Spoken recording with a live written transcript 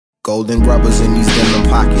Golden rubbers in these denim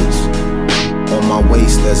pockets. On my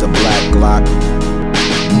waist there's a black Glock.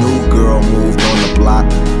 New girl moved on the block.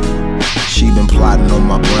 She been plotting on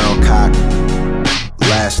my brown cock.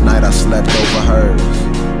 Last night I slept over hers.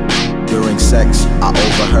 During sex I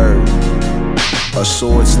overheard. A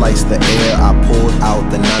sword sliced the air, I pulled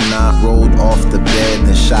out the nana, rolled off the bed,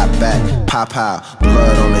 then shot back. Pop out,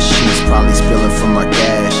 blood on the sheets, probably spilling from my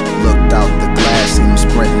gash. Looked out the glass, seen him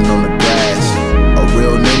sprinting on the grass. A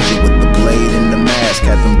real ninja with the blade and the mask,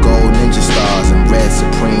 had them gold ninja stars and red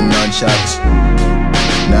supreme nunchucks.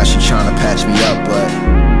 Now she tryna patch me up, but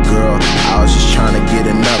girl, I was just tryna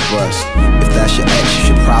get a nut bust. If that's your ex,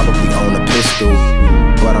 you should probably own a pistol,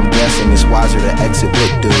 but I'm guessing it's wiser to exit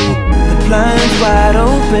with dude. The blind's wide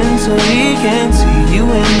open so he can't see you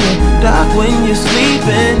in the dark when you're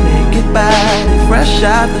sleeping. Naked body, fresh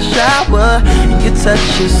out the shower, and you touch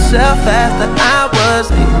yourself after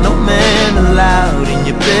hours. Ain't no man allowed in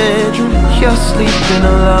your bedroom. You're sleeping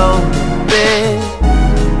alone in bed.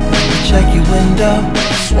 Check your window.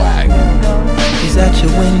 Swag. He's at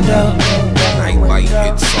your window. Nightlight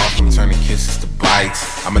hits off, I'm turning kisses to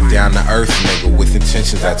bites. I'm a down-to-earth nigga with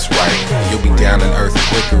intentions, that's right. You'll be down to earth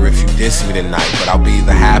quicker if you diss me tonight, but I'll be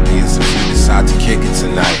the happiest if you decide to kick it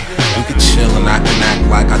tonight. You can chill and I can act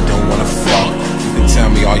like I don't wanna fuck. You can tell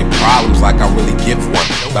me all your problems like I really give one,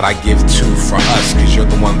 but I give two for us, cause you're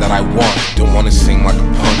the one that I want. Don't wanna sing like a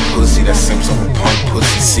punk pussy that seems like a punk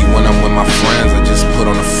pussy. See, when I'm with my friends, I just put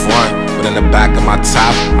on the front, but in the back of my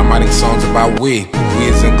top, I'm writing songs about we. We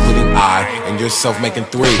is including I, and yourself making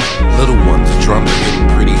three. Little ones, the drums are hitting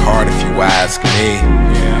pretty hard if you ask me.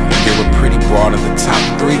 You're a pretty broad in the top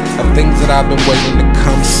three of things that I've been waiting to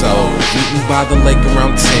come. So, meeting by the lake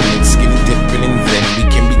around 10 and skinny dipping, and then we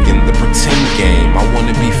can begin the pretend game. I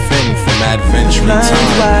wanna be Finn from Adventure Time.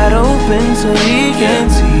 Blind's wide open so he can't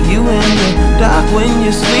see you in the dark when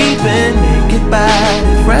you're sleeping. Naked body,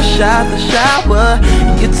 fresh out the shower,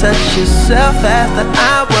 and you touch yourself after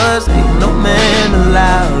hours. Ain't no man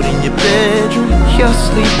allowed in your bedroom. You're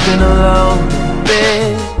sleeping alone in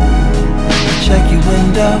bed. Check your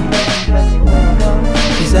window.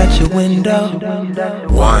 He's at your window.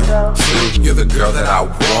 1, 2, you're the girl that I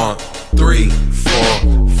want. 3,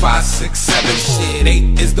 4, 5, 6, 7, shit,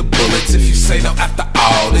 8 is the bullets if you say no after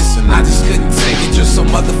all this. And I just couldn't take it, you're so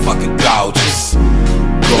motherfucking gorgeous.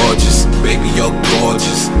 Gorgeous, baby, you're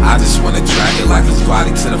gorgeous. I just wanna drag your lifeless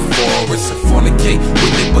body to the forest and fornicate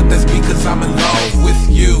with it, but that's because I'm in love with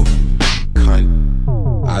you. Cunt.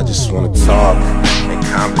 I just wanna talk and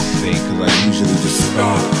conversate, cause I usually just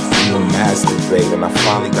stop and masturbate. And I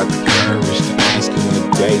finally got the courage to ask you on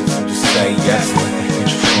a date, so just say yes like a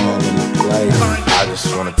future fall into place. I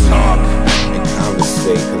just wanna talk and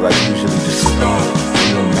conversate, cause I usually just stop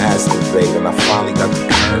and masturbate. And I finally got the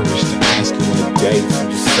courage to ask you on a date, so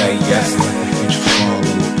just say yes like a future fall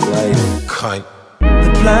into place. Cunt.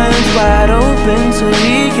 The blind's wide open so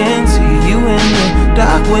he can't see you in the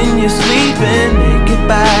dark when you're sleeping. Naked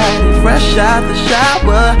body, fresh out the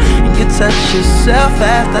shower, and you touch yourself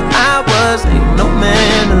after hours. Ain't no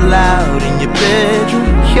man allowed in your bedroom.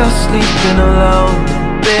 You're sleeping alone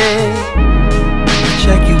in bed.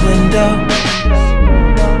 Check your window.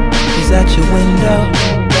 He's at your window.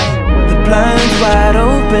 The blind's wide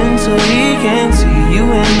open so he can't see you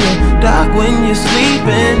in the dark when you're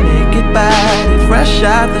sleeping. Naked body, fresh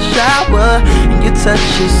out the shower, and you touch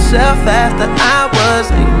yourself after hours.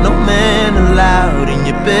 Ain't no man allowed in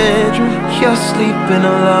your bedroom. You're sleeping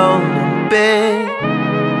alone in bed.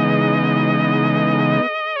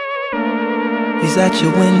 He's at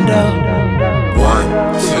your window. 1,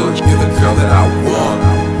 2, you're the girl that I want.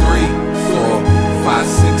 3, 4, 5,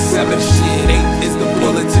 6, 7, shit, 8 is the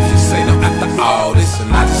bullets if you say no after all this.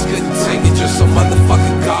 And I just couldn't take it, you're so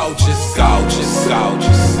motherfucking gorgeous. Gorgeous,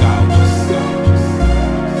 gorgeous, gorgeous, gorgeous.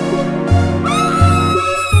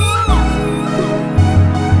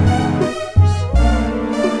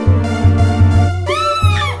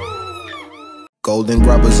 Golden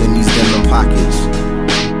rubbers in these denim pockets.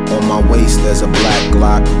 On my waist there's a black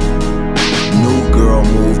Glock. New girl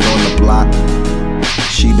moved on the block.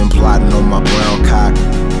 She been plotting on my brown cock.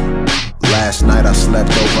 Last night I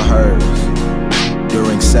slept over hers.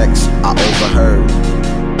 During sex I overheard.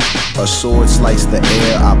 A sword sliced the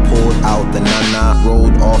air, I pulled out the nana,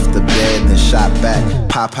 rolled off the bed, then shot back.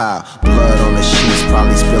 Pop out, blood on the sheets,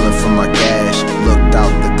 probably spilling from my gash. Looked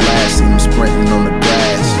out the glass, seen him sprinting on the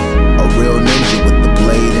grass. A real ninja with the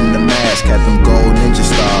blade and the mask, had them gold ninja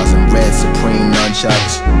stars and red supreme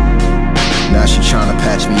nunchucks. Now she tryna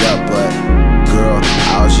patch me up, but girl,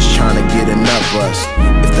 I was just tryna get a nut bust.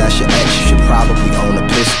 If that's your ex, you should probably own a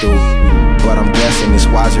pistol, but I'm guessing it's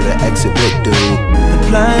wiser to exit with dude. The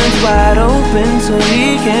blind's wide open so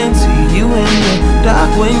he can see you in the dark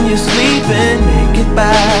when you're sleeping. Naked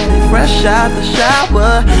body, fresh out the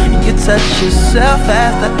shower, and you touch yourself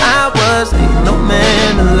after hours. Ain't no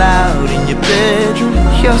man allowed in your bedroom.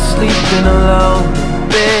 You're sleeping alone in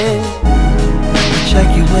bed. Check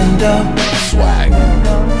your window. Swag.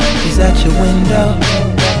 He's at your window.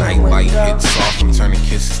 Nightlight hits off, I'm turning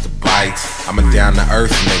kisses to bites. I'm a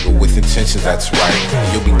down-to-earth nigga with intentions, that's right.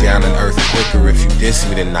 You'll be down to earth quicker if you diss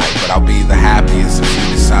me tonight, but I'll be the happiest if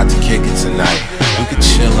you decide to kick it tonight. You can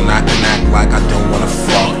chill and I can act like I don't wanna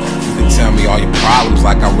fuck. You can tell me all your problems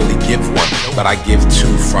like I really give one, but I give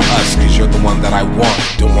two for us, cause you're the one that I want.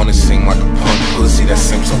 Don't wanna seem like a punk pussy that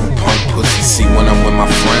seems like a punk pussy. See, when I'm with my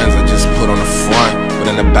friends, I just put on the front, but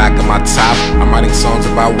in the back of my top, I'm writing songs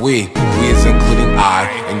about we. We is including I,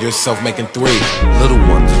 and yourself making three. Little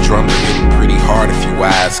ones, the drums are hitting pretty hard if you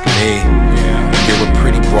ask me. And you're a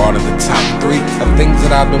pretty broad in the top three of things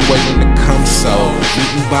that I've been waiting to come. So,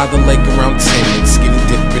 meeting by the lake around 10 and skinny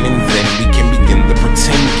dipping, and then we can begin the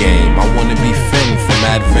pretend game. I wanna be Finn from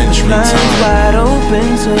Adventure Blinds Time. wide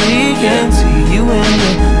open so he can see you in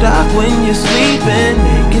the dark when you're sleeping.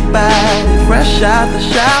 Naked body, fresh out the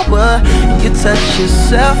shower, and you touch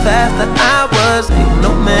yourself after hours. Ain't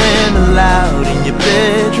no man allowed in your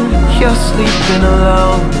bedroom. You're sleeping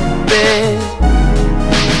alone in bed.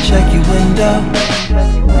 Check your window.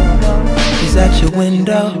 He's at your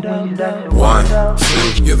window. 1,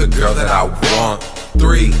 2, you're the girl that I want.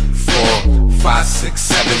 3, 4, 5, 6,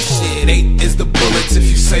 7, shit, 8 is the bullets if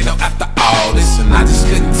you say no after all this. And I just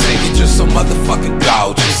couldn't take it, you're so motherfucking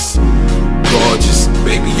gorgeous. Gorgeous,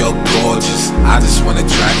 baby, you're gorgeous. I just wanna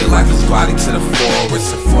drag your lifeless body to the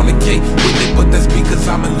forest and fornicate with it, but that's because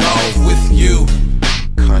I'm in love with you.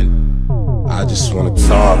 Cunt. I just wanna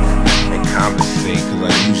talk and conversate, cause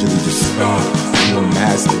I usually just stop. You and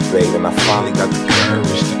masturbate, and I finally got the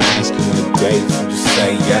courage to ask you on a date. So just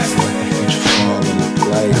say yes and let the future fall into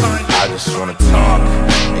place. I just wanna talk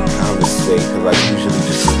and conversate, cause I usually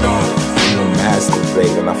just stop. You and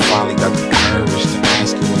masturbate, and I finally got the courage to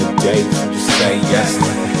ask you on a date. So just say yes and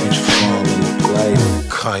let the future fall into place.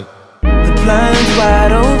 Cunt. The blinds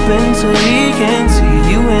wide open so he can see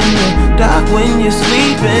you in the dark when you're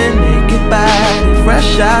sleeping. Naked body,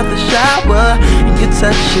 fresh out the shower, and you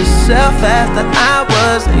touch yourself after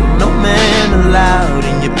hours. Ain't no man allowed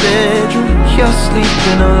in your bedroom. You're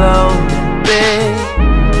sleeping alone in bed.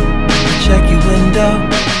 Check your window.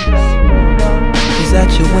 He's at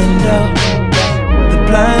your window. The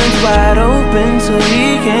blinds wide open so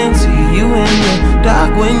he can see you in the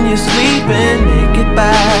dark when you're sleeping. Naked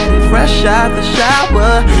body, fresh out the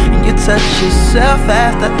shower, and you touch yourself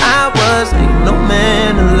after hours. Ain't no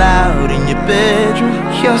man allowed in your bedroom.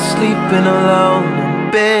 You're sleeping alone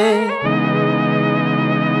in bed.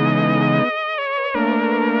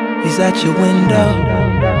 He's at your window.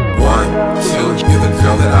 1, 2, you're the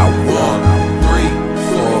girl that I want. 3,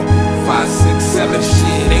 4, 5, 6, 7,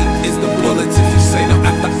 shit, 8 is the bullets if you say no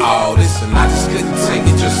after all this. And I just couldn't take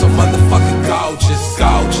it, you're so motherfucking gorgeous.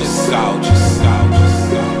 Gorgeous, gorgeous, gorgeous,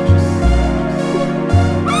 gorgeous.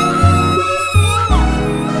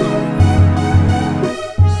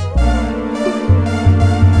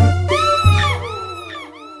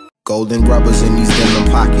 Golden rubbers in these denim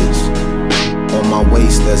pockets. On my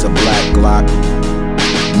waist there's a black Glock.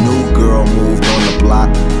 New girl moved on the block.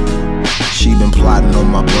 She been plotting on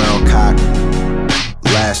my brown cock.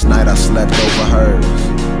 Last night I slept over hers.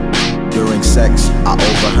 During sex I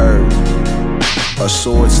overheard. A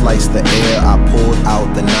sword sliced the air, I pulled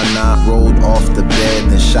out the nana, rolled off the bed,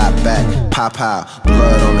 then shot back. Pop out,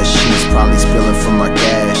 blood on the sheets, probably spilling from my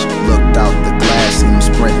gash. Looked out the glass, seen him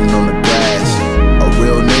sprinting on the grass. A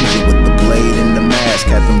real ninja with the blade and the mask,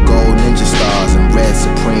 had them gold ninja stars and red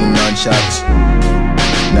supreme nunchucks.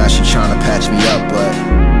 Now she tryna patch me up, but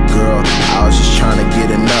girl, I was just tryna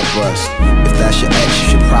get a nut bust. If that's your ex,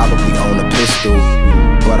 you should probably own a pistol,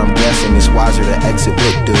 but I'm guessing it's wiser to exit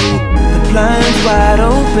with dude. The blinds wide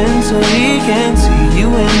open so he can see you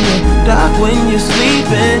in the dark when you're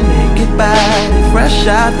sleeping. Naked body, fresh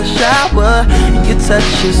out the shower, and you touch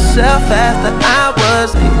yourself after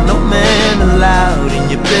hours. Ain't no man allowed in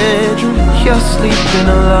your bedroom. You're sleeping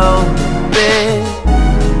alone in bed.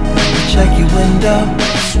 Check your window.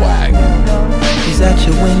 Swag. He's at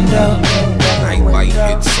your window. Nightlight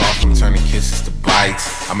hits off, I'm turning kisses to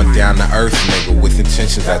bites. I'm a down-to-earth nigga with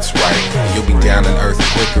intentions, that's right. You'll be down to earth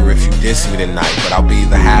quicker if you diss me tonight, but I'll be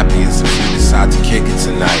the happiest if you decide to kick it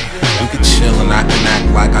tonight. You can chill and I can act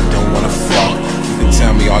like I don't wanna fuck. You can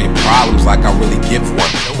tell me all your problems like I really give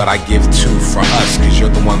one, but I give two for us, cause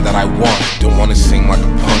you're the one that I want. Don't wanna seem like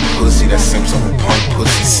a punk pussy that seems like a punk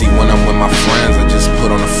pussy. See, when I'm with my friends, I just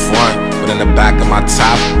put on the front, the back of my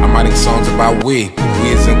top, I'm writing songs about we. We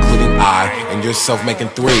is including I, and yourself making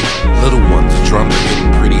 3 little ones. The drums are hitting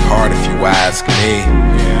pretty hard if you ask me.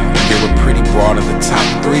 And you're a pretty broad in the top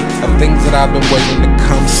 3 of things that I've been waiting to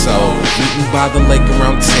come. So meeting by the lake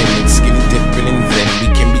around 10 and skinny dipping, and then we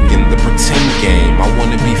can begin the pretend game. I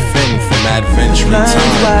wanna be Finn from Adventure Blinds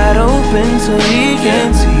Time. wide open so he can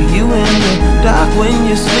see you in the dark when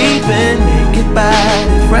you're sleeping. Naked body,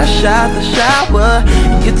 fresh out the shower,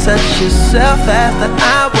 and you touch yourself after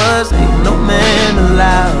hours. Ain't no man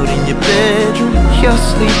allowed in your bedroom. You're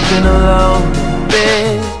sleeping alone in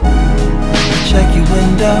bed. Check your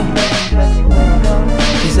window,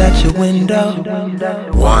 he's at your window.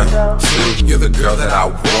 1, 2, you're the girl that I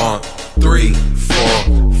want. 3,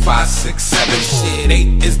 4, 5, 6, 7, shit,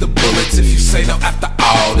 8 is the bullets if you say no after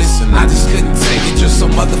all this. And I just couldn't take it, you're so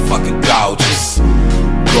motherfucking gorgeous.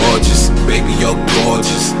 Gorgeous, baby, you're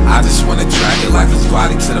gorgeous. I just wanna drag your lifeless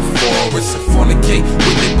body to the forest and fornicate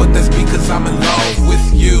with it, but that's because I'm in love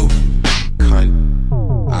with you. Cunt.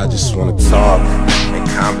 I just wanna talk and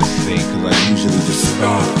conversate, cause I usually just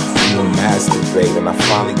stop and masturbate. And I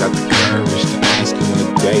finally got the courage to ask you on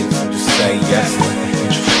a date. So just say yes and let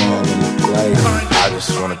you fall into place. I just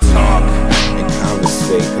wanna talk and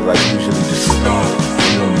conversate, cause I usually just stop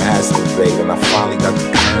and masturbate. And I finally got the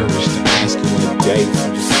courage to ask you on a date.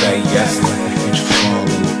 So just say yes and let you fall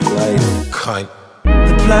into place. Cunt.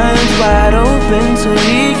 The blinds wide open so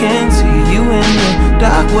he can see you in the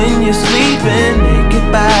dark when you're sleeping. Naked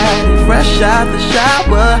body, fresh out the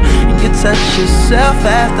shower, and you touch yourself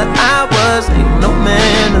after hours. Ain't no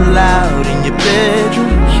man allowed in your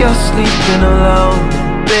bedroom. You're sleeping alone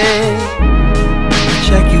in bed.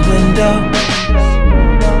 Check your window,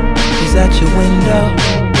 he's at your window.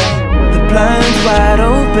 The blinds wide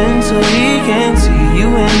open so he can see you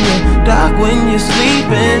in the dark when you're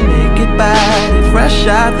sleeping. Naked body, fresh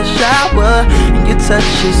out the shower, and you touch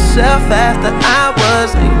yourself after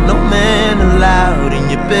hours. Ain't no man allowed in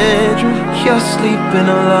your bedroom. You're sleeping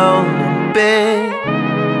alone in bed.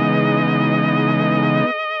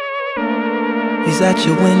 He's at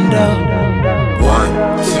your window. 1,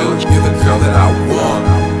 2, you're the girl that I want.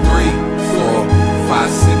 3, 4, 5,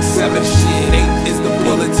 6, 7, shit, 8 is the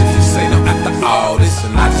bullets if you say no after all this.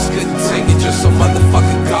 And I just couldn't take it, you're so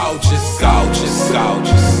motherfucking gorgeous. Gorgeous,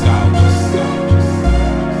 gorgeous, gorgeous, gorgeous.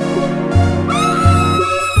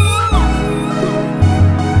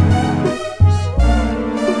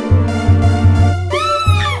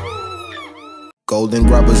 Golden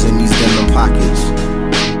rubbers in these denim pockets.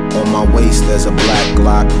 On my waist there's a black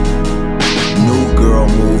Glock. New girl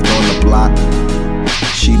moved on the block.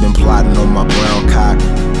 She been plotting on my brown cock.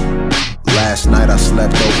 Last night I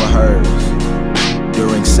slept over hers.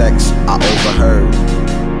 During sex I overheard.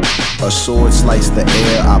 A sword sliced the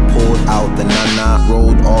air, I pulled out the nana,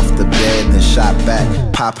 rolled off the bed, then shot back.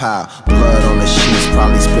 Pow-pow, blood on the sheets,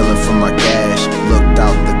 probably spilling from my gash. Looked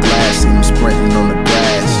out the glass, seen him sprinting on the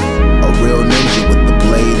grass. A real ninja with the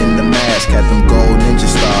blade and the mask. Had them gold ninja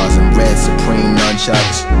stars and red Supreme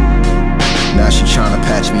nunchucks. Now she tryna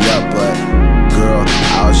patch me up, but girl,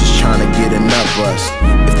 I was just tryna get a nut bust.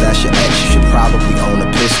 If that's your ex, you should probably own a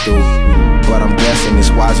pistol, but I'm guessing it's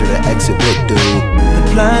wiser to exit with dude. The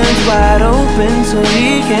blinds wide open so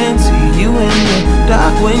he can see you in the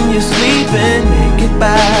dark when you're sleeping. Naked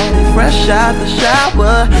body, fresh out the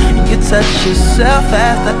shower, and you touch yourself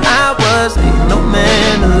after hours. Ain't no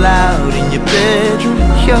man allowed in your bedroom.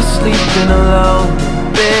 You're sleeping alone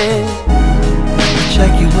in bed.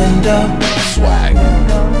 Check your window, Swag.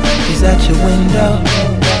 he's at your window.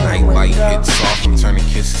 Nightlight hits off, I'm turning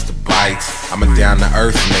kisses to bites. I'm a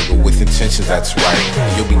down-to-earth nigga with intentions, that's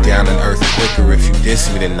right. You'll be down to earth quicker if you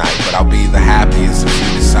diss me tonight, but I'll be the happiest if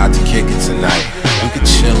you decide to kick it tonight. We could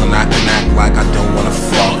chill and I can act like I don't wanna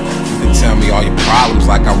fuck. You can tell me all your problems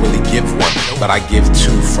like I really give one, but I give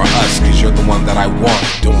 2 for us, cause you're the one that I want.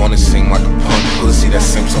 Don't wanna sing like a punk pussy, that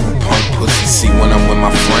seems like a punk pussy. See, when I'm with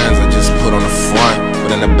my friends, I just put on the front,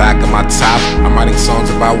 but in the back of my top, I'm writing songs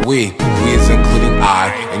about we. We is including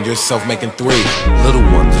I, and yourself making 3 little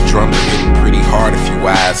ones. The drums are hitting pretty hard if you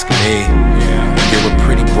ask me. And you're a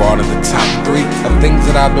pretty broad in the top 3 of things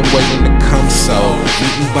that I've been waiting to come. So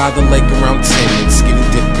meeting by the lake around 10 and skinny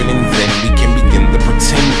dipping, and then we can begin the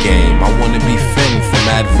pretend game. I wanna be Finn from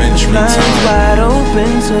Adventure Blinds Time. wide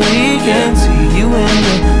open so he can see you in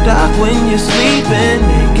the dark when you're sleeping.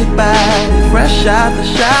 Naked body, fresh out the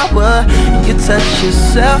shower, and you touch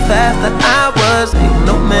yourself after hours. Ain't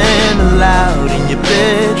no man allowed in your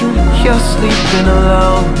bedroom. You're sleeping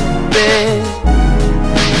alone in bed.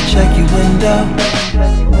 Check your window,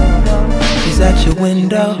 he's at your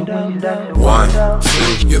window. 1,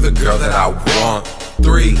 2, you're the girl that I want.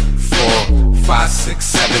 3, 4, 5, 6,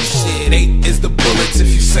 7, shit, 8 is the bullets if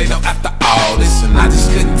you say no after all this. And I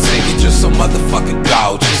just couldn't take it, you're so motherfucking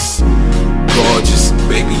gorgeous. Gorgeous,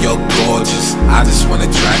 baby, you're gorgeous. I just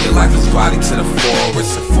wanna drag your lifeless body to the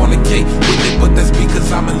forest and fornicate with it, but that's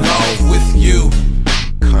because I'm in love with you,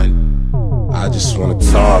 cunt. I just wanna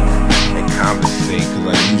talk and conversate, cause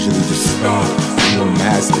I usually just stop and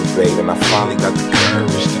masturbate. And I finally got the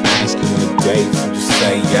courage to ask you on a date. So just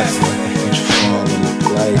say yes and let you fall into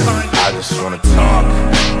place. I just wanna talk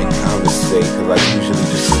and conversate, cause I usually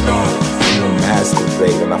just stop and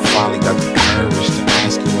masturbate. And I finally got the courage to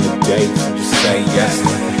ask you on a date. So just say yes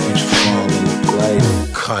and let you fall into place,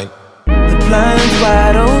 cunt. The blinds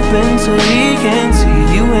wide open so he can see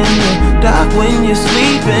you in the dark when you're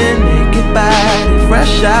sleeping. Naked body,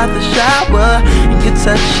 fresh out the shower, and you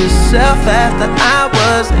touch yourself after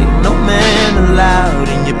hours. Ain't no man allowed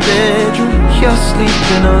in your bedroom. You're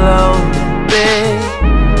sleeping alone in bed.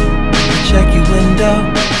 Check your window,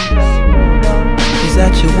 he's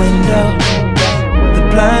at your window. The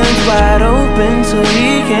blinds wide open so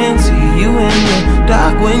he can see you in the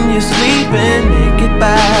dark when you're sleeping. Naked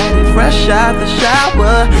body, fresh out the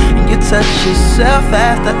shower, and you touch yourself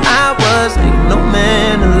after hours. Ain't no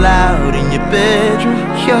man allowed in your bedroom.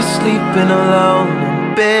 You're sleeping alone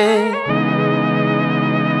in bed.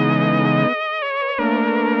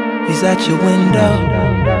 He's at your window.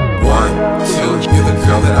 1, 2, you're the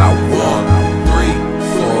girl that I want. 3,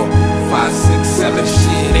 4, 5, 6, 7,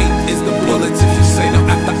 shit, 8 is the bullets if you say no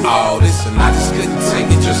after all this. And I just couldn't take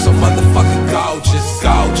it, you're so motherfucking gorgeous.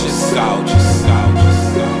 Gorgeous, gorgeous,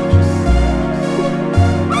 gorgeous, gorgeous.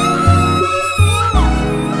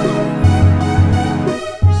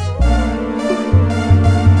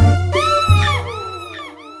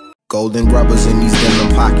 Golden rubbers in these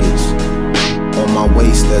denim pockets. On my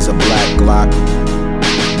waist there's a black Glock.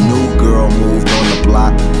 New girl moved on the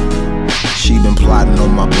block. She been plotting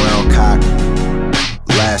on my brown cock.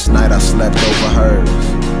 Last night I slept over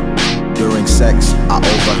hers. During sex I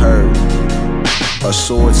overheard. A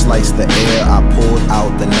sword sliced the air, I pulled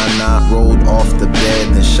out the nana, rolled off the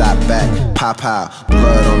bed, then shot back. Pow-pow,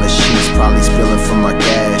 blood on the sheets, probably spilling from my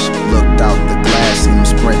gash. Looked out the glass, seen him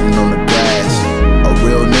sprinting on the grass. A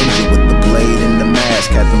real ninja with the blade and the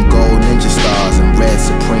mask. Had them gold ninja stars and red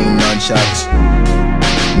Supreme nunchucks.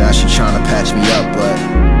 Now she tryna patch me up, but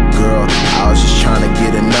girl, I was just tryna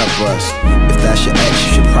get a nut bust. If that's your ex,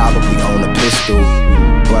 you should probably own a pistol,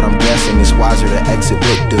 but I'm guessing it's wiser to exit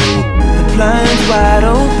with dude. The blinds wide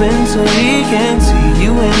open so he can see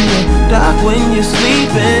you in the dark when you're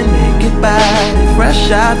sleeping. Naked body, fresh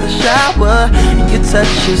out the shower, and you touch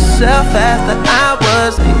yourself after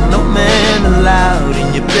hours. Ain't no man allowed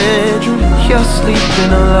in your bedroom. You're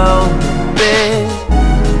sleeping alone in bed.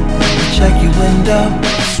 Check your window,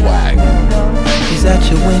 Swag. he's at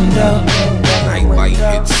your window. Nightlight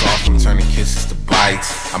hits off, I'm turning kisses to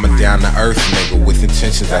bites. I'm a down-to-earth nigga with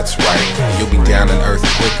intentions, that's right. You'll be down to earth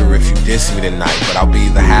quicker if you diss me tonight, but I'll be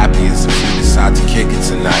the happiest if you decide to kick it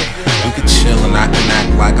tonight. You can chill and I can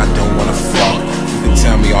act like I don't wanna fuck. You can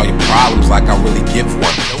tell me all your problems like I really give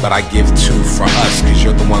one, but I give two for us, cause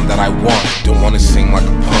you're the one that I want. Don't wanna sing like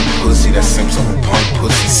a punk pussy, that seems like a punk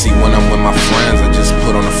pussy. See, when I'm with my friends, I just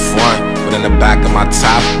put on the front, but in the back of my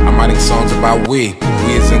top, I'm writing songs about we.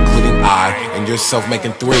 We is including I, and yourself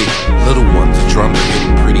making 3. Little ones, the drums are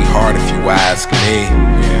hitting pretty hard if you ask me.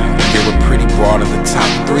 And you're a pretty broad in the top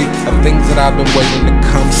 3 of things that I've been waiting to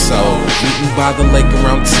come. So, meeting by the lake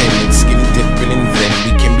around 10 and skinny dipping, and then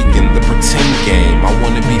we can begin the pretend game. I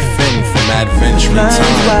wanna be Finn from Adventure Blinds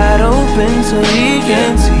Time. wide open so he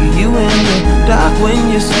can see you in the dark when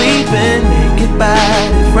you're sleeping. Naked body,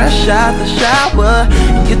 fresh out the shower,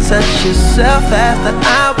 and you touch yourself after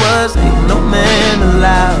hours. Ain't no man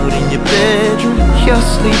allowed in your bedroom. You're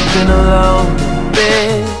sleeping alone in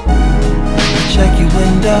bed. Check your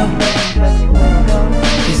window,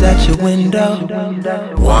 he's at your window.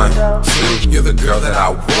 1, 2, you're the girl that I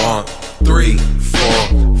want. 3,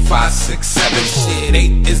 4, 5, 6, 7, shit,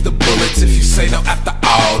 8 is the bullets if you say no after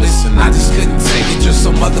all this. And I just couldn't take it, you're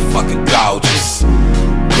so motherfucking gorgeous.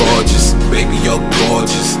 Gorgeous, baby, you're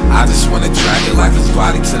gorgeous. I just wanna drag your lifeless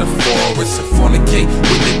body to the forest and fornicate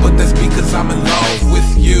with it, but that's because I'm in love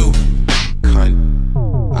with you, cunt.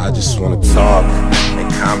 I just wanna talk and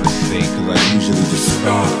conversate, cause I usually just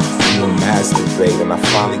stop and masturbate. And I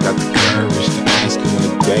finally got the courage to ask you on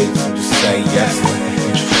a date. So just say yes and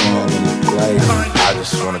let you fall into place. I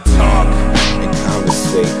just wanna talk and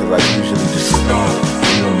conversate, cause I usually just stop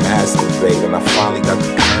and masturbate. And I finally got the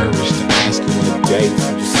courage to ask you on a date. So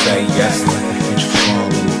just say yes and let you fall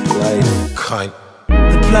into place, cunt.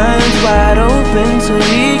 blinds wide open so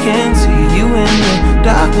he can see you in the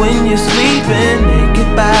dark when you're sleeping. Naked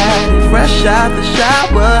body, fresh out the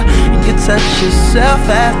shower, and you touch yourself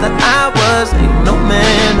after hours. Ain't no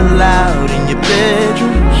man allowed in your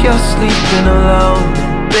bedroom. You're sleeping alone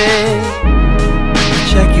in bed.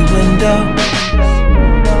 Check your window,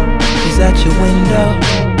 he's at your window.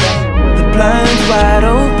 The blinds wide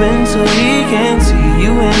open so he can see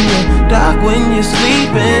you in the dark when you're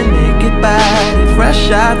sleeping. Naked body,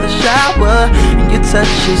 fresh out the shower, and you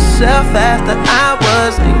touch yourself after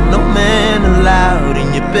hours. Ain't no man allowed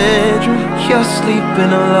in your bedroom. You're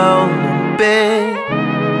sleeping alone in bed.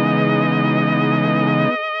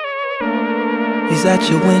 He's at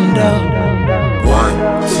your window. 1,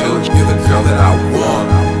 2, you're the girl that I want.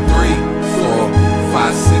 3, 4,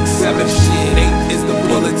 5, 6, 7, shit. 8 is the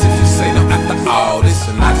bullets if you say no after all this.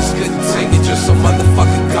 And I just couldn't take it, you're so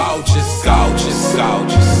motherfucking gorgeous. Gorgeous,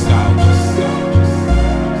 gorgeous, gorgeous, gorgeous.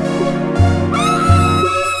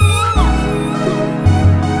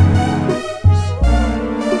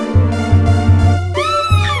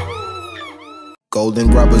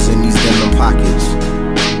 Golden rubbers in these denim pockets.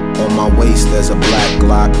 On my waist there's a black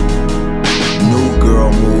Glock. New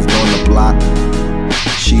girl moved on the block.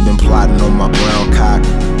 She been plotting on my brown cock.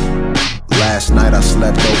 Last night I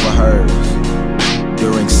slept over hers.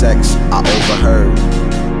 During sex I overheard.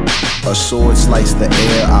 A sword sliced the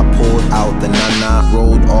air, I pulled out the nana,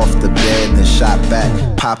 rolled off the bed, then shot back.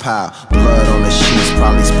 Pop out, blood on the sheets,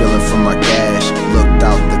 probably spilling from my gash. Looked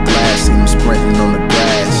out the glass, seen him sprinting on the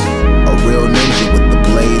grass. A real ninja with the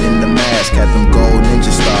blade and the mask, had them gold ninja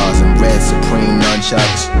stars and red Supreme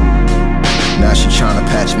nunchucks. Now she tryna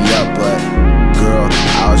patch me up, but girl,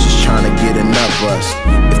 I was just tryna get a nut bust.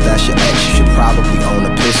 If that's your ex, you should probably own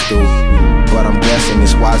a pistol, but I'm guessing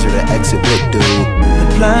it's wiser to exit with dude. The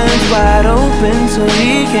blinds wide open so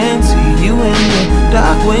he can see you in the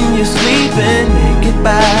dark when you're sleeping. Naked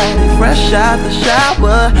body, fresh out the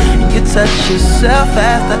shower, and you touch yourself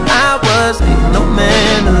after hours. Ain't no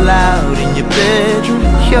man allowed in your bedroom.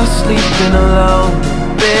 You're sleeping alone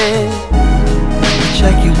in bed.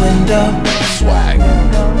 Check your window, Swag.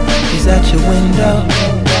 he's at your window.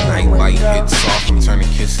 Nightlight hits off, I'm turning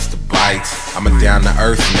kisses to bites. I'm a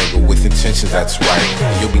down-to-earth nigga with intentions, that's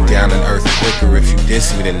right. You'll be down to earth quicker if you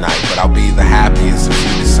diss me tonight, but I'll be the happiest if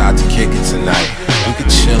you decide to kick it tonight. We could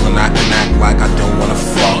chill and I can act like I don't wanna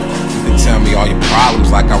fuck. You can tell me all your problems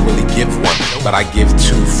like I really give one, but I give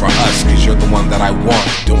two for us, cause you're the one that I want.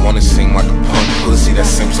 Don't wanna sing like a punk pussy, that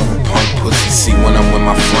seems like a punk pussy. See, when I'm with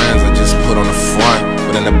my friends, I just put on the front,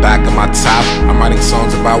 but in the back of my top, I'm writing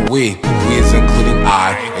songs about we. We is including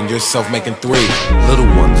I, and yourself making 3. Little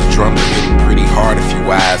ones, the drums are hitting pretty hard if you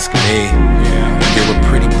ask me. You're a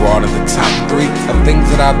pretty broad in the top 3 of things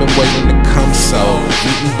that I've been waiting to come. So,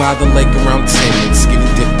 meeting by the lake around 10 and skinny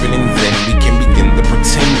dipping, and then we can begin the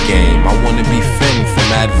pretend game. I wanna be Finn from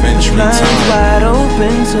Adventure Blinds Time. wide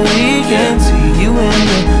open so he can see you in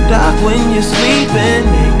the dark when you're sleeping.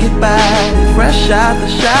 Naked body, fresh out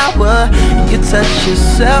the shower, and you touch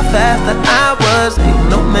yourself after hours.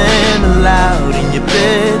 Ain't no man allowed in your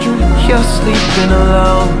bedroom. You're sleeping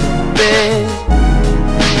alone in bed.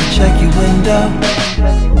 Check your window,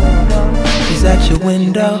 he's at your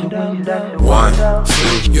window. 1,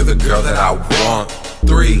 2, you're the girl that I want.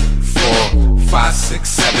 3, 4, 5, 6,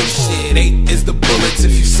 7, shit. 8 is the bullets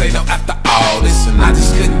if you say no after all this. And I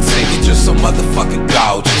just couldn't take it, you're so motherfucking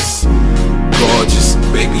gorgeous. Gorgeous,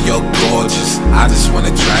 baby, you're gorgeous. I just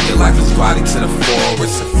wanna drag your lifeless body to the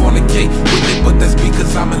forest and fornicate with it, but that's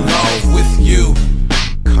because I'm in love with you.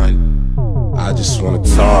 Cunt. I just wanna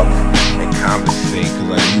talk and conversate,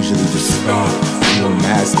 cause I usually just stop and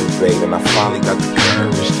masturbate. And I finally got the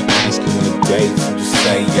courage to ask you on a date, so just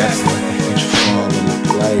say yes and you fall into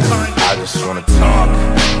place. I just wanna talk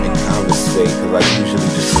and conversate, cause I usually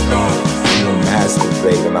just stop and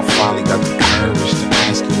masturbate. And I finally got the courage to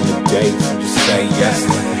ask you on a date, so just say yes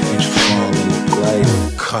and you fall into place.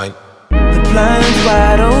 Cunt. The blinds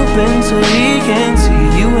wide open so he can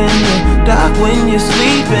see you in the dark when you're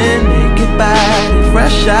sleeping. Naked body,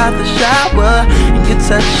 fresh out the shower, and you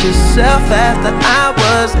touch yourself after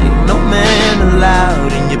hours. Ain't no man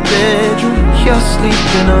allowed in your bedroom. You're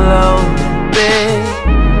sleeping alone in bed.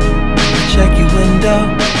 Check your window,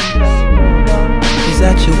 he's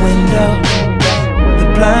at your window. The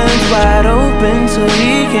blinds wide open so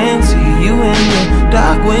he can see you in the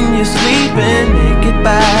dark when you're sleeping. Naked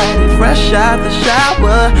body, fresh out the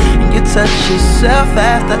shower, and you touch yourself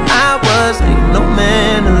after hours. Ain't no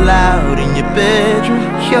man allowed in your bedroom.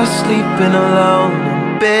 You're sleeping alone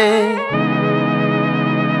in bed.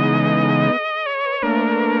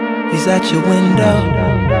 He's at your window.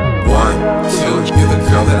 1, 2, you're the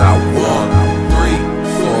girl that I want. 3,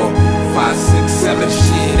 4, 5, 6, 7,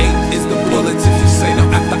 shit, 8 is the bullets if you say no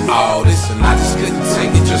after all this. And I just couldn't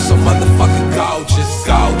take it, you're so motherfucking gorgeous,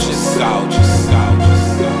 gorgeous, gorgeous,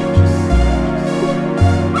 gorgeous, gorgeous.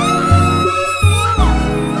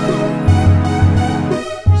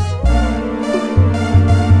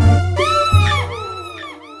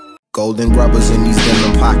 Golden rubbers in these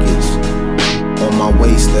denim pockets. On my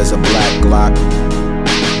waist there's a black Glock.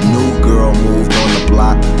 New girl moved on the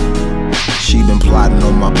block. She been plotting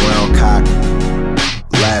on my brown cock.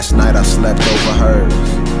 Last night I slept over hers.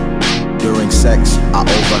 During sex I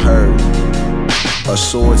overheard. A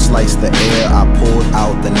sword sliced the air, I pulled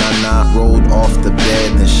out the nana, rolled off the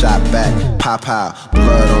bed, then shot back. Pop out,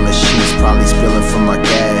 blood on the sheets, probably spilling from my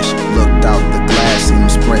gash. Looked out the glass, seen him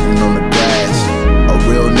sprinting on the grass. A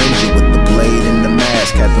real ninja with the blade and the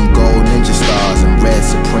mask. Had them gold ninja stars and red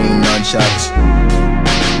supreme nunchucks.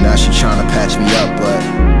 Now she tryna patch me up, but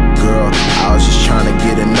girl, I was just tryna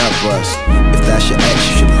get a nut bust. If that's your ex,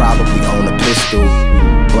 you should probably own a pistol,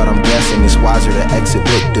 but I'm guessing it's wiser to exit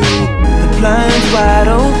with dude. The blind's wide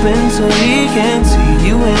open so he can see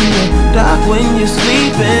you in the dark when you're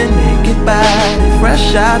sleeping. Naked body,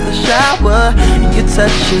 fresh out the shower, and you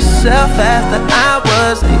touch yourself after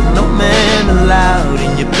hours. Ain't no man allowed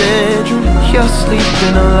in your bedroom. You're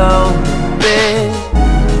sleeping alone in bed.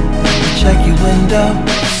 Check your window.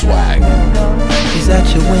 Swag. He's at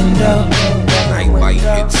your window. Nightlight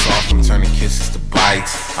hits off, I'm turning kisses to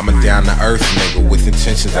bites. I'm a down-to-earth nigga with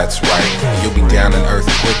intentions, that's right. You'll be down to earth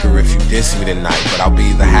quicker if you diss me tonight, but I'll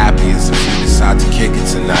be the happiest if you decide to kick it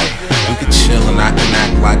tonight. You can chill and I can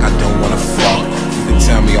act like I don't wanna fuck. You can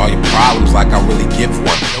tell me all your problems like I really give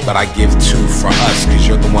one, but I give two for us, cause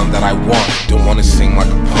you're the one that I want. Don't wanna sing like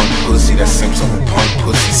a punk pussy that sings of a punk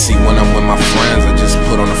pussy. See, when I'm with my friends, I just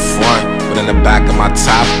put on the front, but in the back of my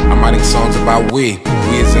top, I'm writing songs about we.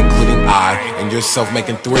 We is including I, and yourself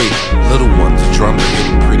making 3. Little ones, the drums are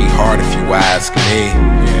hitting pretty hard if you ask me.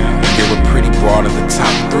 And you're a pretty broad in the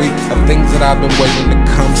top 3 of things that I've been waiting to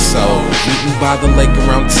come. So, meet me by the lake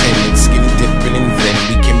around 10 and skinny dipping, and then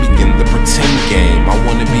we can begin the pretend game. I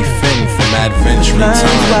wanna be Finn from Adventure Time.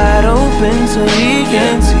 Blind's wide open so he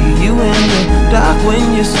can see you in the dark when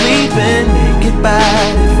you're sleeping. Naked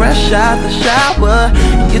body, fresh out the shower,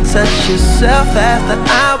 and you touch yourself after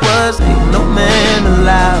hours. Ain't no man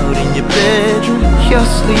allowed in your bedroom. You're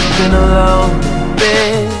sleeping alone in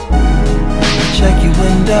bed. Check your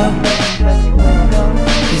window.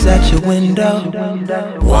 He's at your window.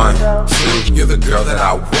 1, 2, you're the girl that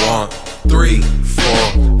I want. 3,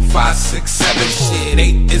 4, 5, 6, 7, shit,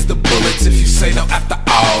 8 is the bullets if you say no after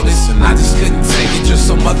all this. And I just couldn't take it, you're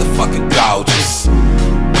so motherfucking gorgeous.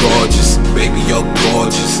 Gorgeous, baby, you're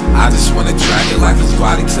gorgeous. I just wanna drag your lifeless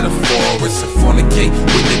body to the forest and fornicate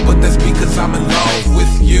with it, but that's because I'm in love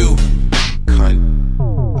with you. Cunt.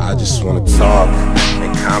 I just wanna talk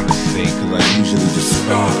and conversate, cause I usually just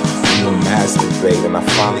stop and masturbate. And I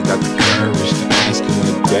finally got the courage to ask you on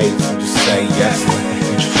a date. So just say yes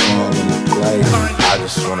and you fall into place. I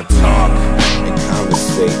just wanna talk and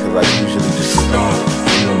conversate, cause I usually just stop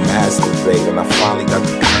and masturbate. And I finally got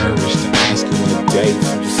the courage to ask you on a date.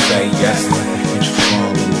 So just say yes and you fall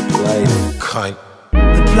into place. Cunt.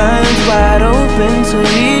 The blind's wide open so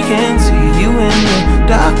he can see you in the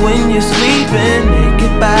dark when you're sleeping.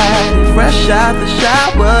 Naked body, fresh out the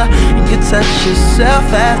shower, and you touch yourself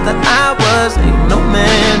after hours. Ain't no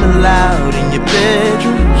man allowed in your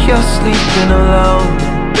bedroom. You're sleeping alone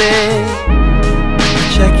in bed.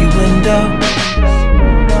 Check your window.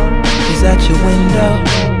 He's at your window.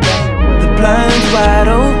 The blind's wide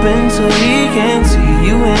open so he can see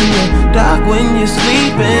you in the dark when you're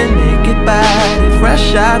sleeping. Naked body,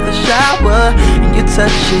 fresh out the shower, and you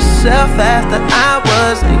touch yourself after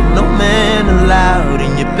hours. Ain't no man allowed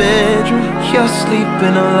in your bedroom. You're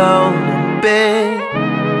sleeping alone in bed.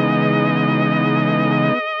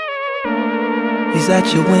 He's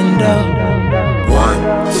at your window. 1,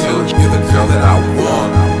 2, you're the girl that I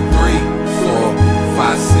want. 3, 4,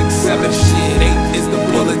 5, 6, 7, shit, 8 is the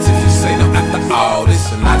bullets if you say no after all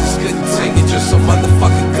this. And I just couldn't take it, you're so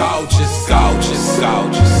motherfucking gorgeous, gorgeous,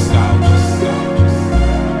 gorgeous, gorgeous, gorgeous.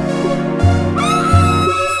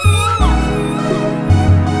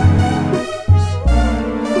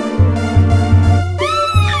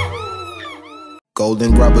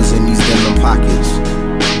 Golden rubbers in these denim pockets.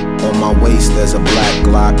 On my waist there's a black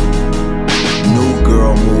Glock. New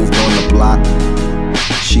girl moved on the block.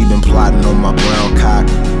 She been plotting on my brown cock.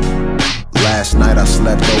 Last night I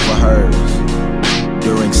slept over hers.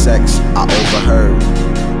 During sex I overheard.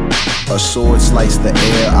 A sword sliced the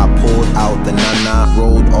air, I pulled out the nana,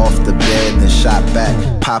 rolled off the bed, then shot back.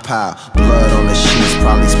 Pop out, blood on the sheets,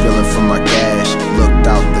 probably spilling from my gash. Looked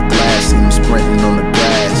out the glass, seen him sprinting on the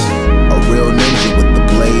grass. A real ninja with the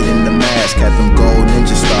blade and the mask, had them gold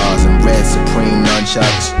ninja stars and red supreme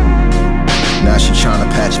nunchucks. Now she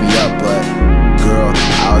tryna patch me up, but girl,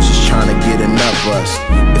 I was just tryna get a nut bust.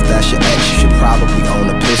 If that's your ex, you should probably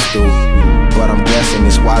own a pistol, but I'm guessing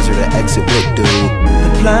it's wiser to exit with dude. The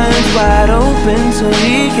blind's wide open so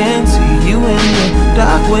he can see you in the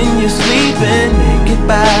dark when you're sleeping. Naked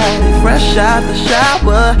body, fresh out the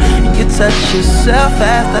shower, and you touch yourself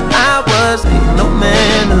after hours. Ain't no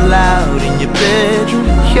man allowed in your bedroom.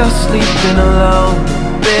 You're sleeping alone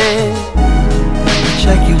in bed.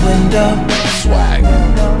 Check your window. Swag.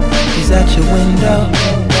 He's at your window.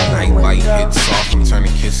 Nightlight hits off, I'm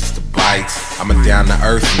turning kisses to bites. I'm a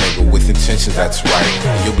down-to-earth nigga with intentions, that's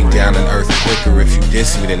right. You'll be down to earth quicker if you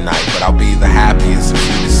diss me tonight, but I'll be the happiest if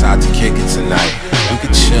you decide to kick it tonight. We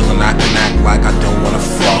could chill and I can act like I don't wanna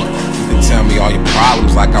fuck. You can tell me all your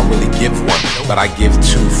problems like I really give one, but I give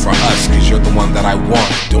two for us, cause you're the one that I want.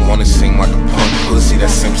 Don't wanna seem like a punk pussy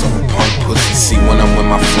that seems like a punk pussy. See, when I'm with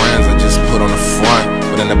my friends, I just put on the front,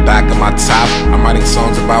 but in the back of my top, I'm writing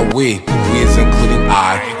songs about we. We is including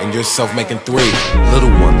I, and yourself making three.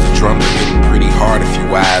 Little ones, the drums are hitting pretty hard if you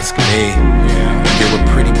ask me. And you're a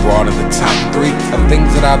pretty broad in the top three of things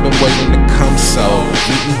that I've been waiting to come. So,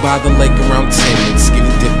 meeting by the lake around 10 and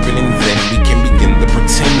skinny dipping, and then we can begin the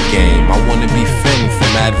pretend game. I wanna be Finn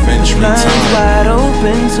from Adventure Time. Blind's wide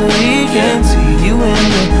open so he can see you in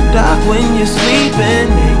the dark when you're sleeping.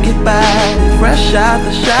 Naked body, fresh out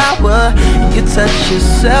the shower, and you touch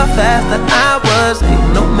yourself after hours.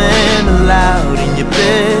 Ain't no man allowed in your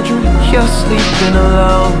bedroom. You're sleeping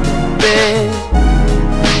alone in bed.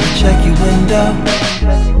 Check your window.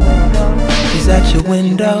 He's at your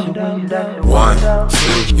window. 1,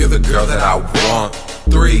 2, you're the girl that I want.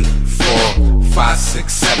 3, 4, 5,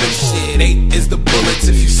 6, 7, shit, 8 is the bullets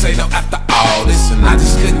if you say no after all this. And I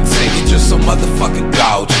just couldn't take it, you're so motherfucking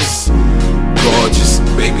gorgeous. Gorgeous,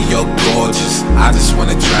 baby, you're gorgeous. I just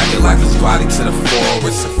wanna drag your lifeless body to the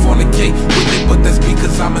forest and fornicate with it, but that's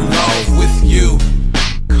because I'm in love with you.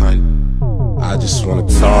 Cunt. I just wanna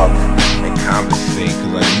talk and conversate,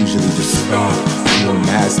 cause I usually just stop. You and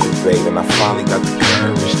masturbate, and I finally got the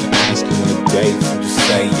courage to ask you on a date. So just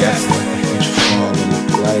say yes, and you fall into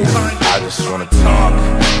place. I just wanna talk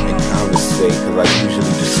and conversate, cause I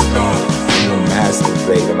usually just stop. You and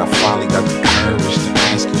masturbate, and I finally got the courage to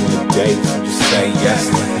ask you on a date. So just say yes,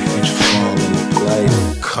 and you fall into place.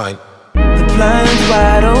 Cunt. The blind's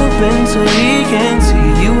wide open so he can see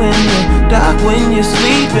you in the dark when you're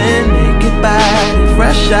sleeping. Naked body,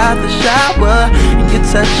 fresh out the shower, and you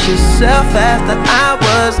touch yourself after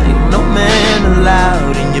hours. Ain't no man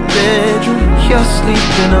allowed in your bedroom. You're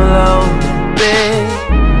sleeping alone in bed.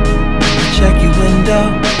 Check your window.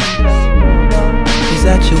 He's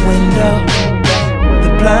at your window.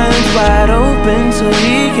 The blind's wide open so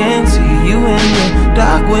he can see you in the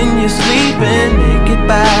dark when you're sleeping. Naked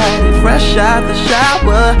body, fresh out the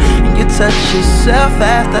shower, and you touch yourself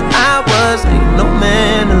after hours. Ain't no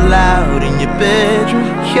man allowed in your bedroom.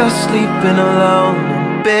 You're sleeping alone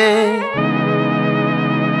in bed.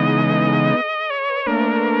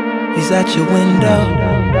 He's at your window.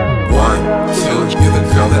 1, 2, you're the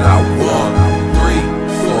girl that I want. 3,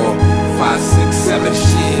 4, 5, 6, 7,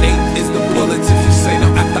 shit, 8 is the bullets if you say no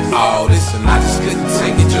after all this. And I just couldn't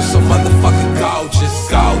take it, you're so motherfucking gorgeous.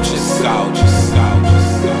 Gorgeous, gorgeous,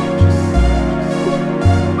 gorgeous, gorgeous.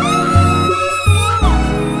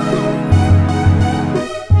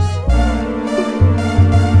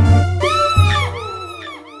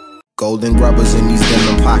 Golden rubbers in these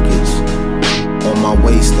denim pockets. On my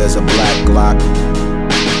waist there's a black Glock.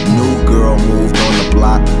 New girl moved on the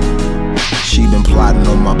block. She been plotting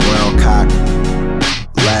on my brown cock.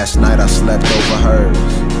 Last night I slept over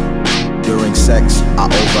hers. During sex I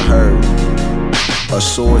overheard. A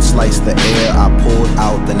sword sliced the air, I pulled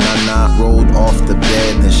out the nana, rolled off the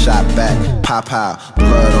bed, then shot back. Pop out,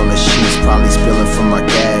 blood on the sheets, probably spilling from my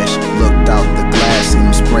gash. Looked out the glass, seen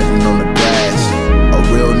him sprinting on the grass. A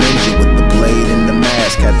real ninja with the blade and the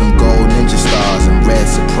mask, had them gold ninja stars and red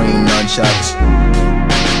supreme nunchucks.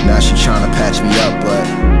 Now she tryna patch me up, but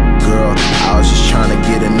girl, I was just tryna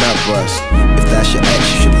get a nut bust. If that's your ex,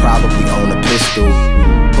 you should probably own a pistol,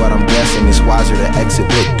 but I'm guessing it's wiser to exit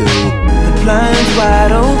with dude. The blind's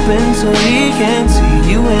wide open so he can see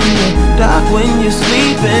you in the dark when you're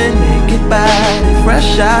sleeping. Naked body,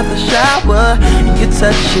 fresh out the shower, and you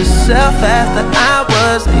touch yourself after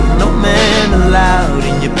hours. Ain't no man allowed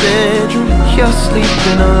in your bedroom. You're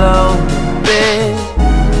sleeping alone in bed.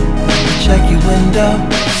 Check your window.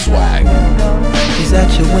 Swag. He's at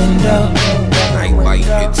your window. Nightlight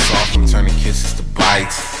hits soft, I'm turning kisses to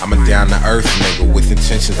bites. I'm a down-to-earth nigga with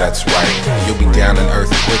intentions that's right. You'll be down to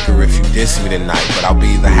earth quicker if you diss me tonight, but I'll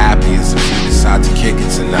be the happiest if you decide to kick it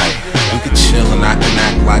tonight. We could chill and I can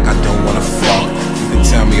act like I don't wanna fuck. You can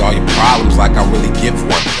tell me all your problems like I really give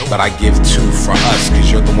one, but I give two for us,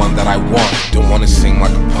 cause you're the one that I want. Don't wanna sing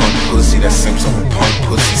like a punk pussy that sings over punk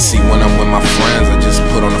pussy. See, when I'm with my friends, I just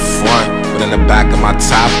put on the front, but in the back of my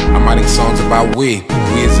top, I'm writing songs about we.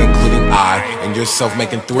 We is including I, and yourself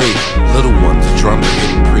making three. Little ones, the drums are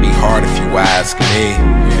hitting pretty hard if you ask me.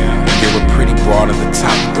 And you're a pretty broad in the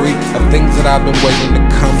top three of things that I've been waiting to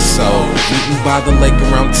come. So, meeting by the lake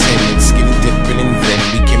around 10 and skinny dipping, and then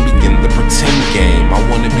we can begin the pretend game. I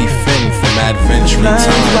wanna be Finn from Adventure Blinds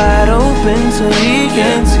Time. wide open so he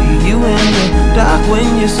can see you in the dark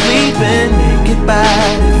when you're sleeping. Naked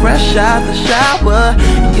body, fresh out the shower,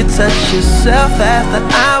 and you touch yourself after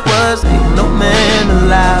hours. Ain't no man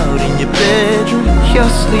allowed in your bedroom. You're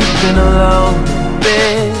sleeping alone in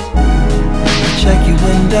bed. Check your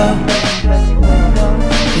window.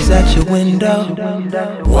 He's at your window.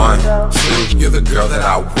 1, 2, you're the girl that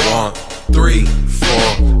I want. 3,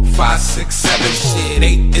 4, 5, 6, 7, shit,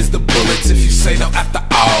 8 is the bullets if you say no after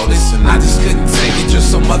all this. And I just couldn't take it, you're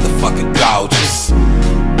so motherfucking gorgeous.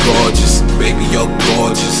 Gorgeous, baby, you're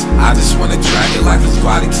gorgeous. I just wanna drag your lifeless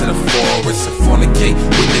body to the forest and fornicate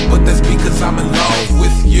with it, but that's because I'm in love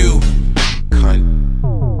with you. Cunt.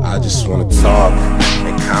 I just wanna talk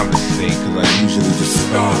and conversate, cause I usually just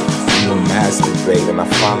stop. You and masturbate, and I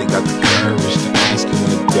finally got the courage to ask you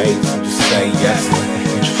on a date. So just say yes and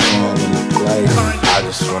let you fall into place. I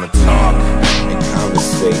just wanna talk and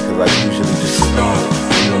conversate, cause I usually just stop.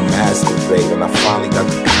 You and masturbate, and I finally got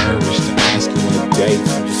the courage to ask you on a date.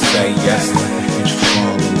 So just say yes and let you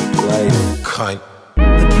fall into place. Cunt.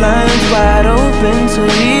 The blinds wide open so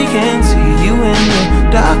he can see you in the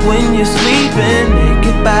dark when you're sleeping.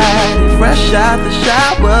 Naked body, fresh out the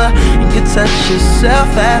shower, and you touch yourself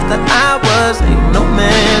after hours. Ain't no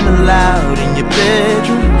man allowed in your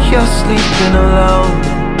bedroom. You're sleeping alone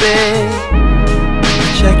in bed.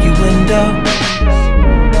 Check your window.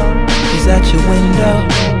 He's at your window.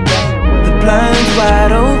 The blinds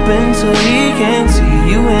wide open so he can see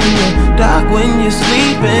you in the dark when you're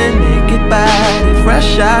sleeping. Naked body,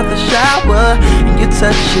 fresh out the shower, and you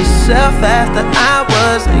touch yourself after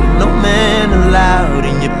hours. Ain't no man allowed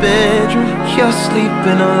in your bedroom. You're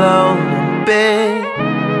sleeping alone in bed.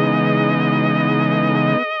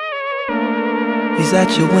 He's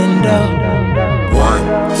at your window. 1,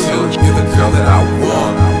 2, you're the girl that I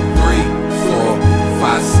want. 3, 4,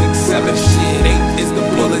 5, 6, 7, shit, 8 is the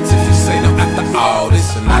bullets if you say no after all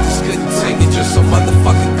this. And I just couldn't take it, you're so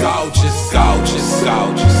motherfucking gorgeous. Gorgeous,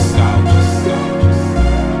 gorgeous, gorgeous, gorgeous.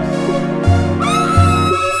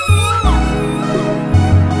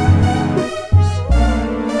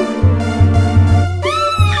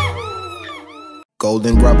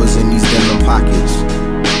 Golden rubbers in these denim pockets.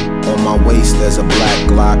 On my waist there's a black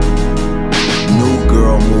Glock. New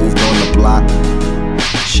girl moved on the block.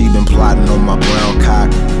 She been plotting on my brown cock.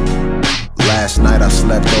 Last night I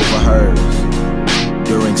slept over hers.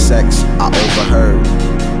 During sex I overheard.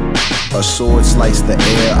 A sword sliced the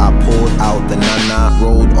air, I pulled out the nana,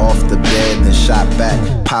 rolled off the bed, then shot back.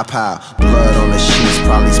 Pow-pow, blood on the sheets,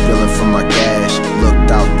 probably spilling from my gash.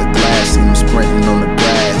 Looked out the glass, seen him sprinting on the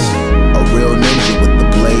grass. A real ninja with the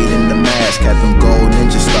blade and the mask. Had them gold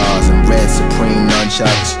ninja stars and red Supreme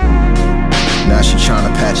nunchucks. Now she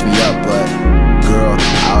tryna patch me up, but girl,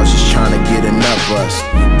 I was just tryna get a nut bust.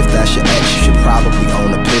 If that's your ex, you should probably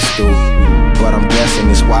own a pistol, but I'm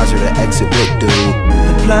guessing it's wiser to exit with dude.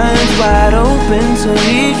 The blinds wide open so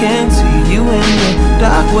he can see you in the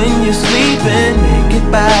dark when you're sleeping. Naked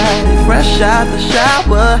body, fresh out the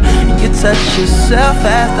shower, and you touch yourself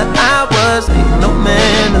after hours. Ain't no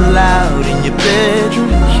man allowed in your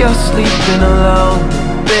bedroom. You're sleeping alone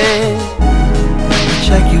in bed.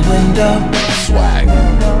 Check your window. Swag.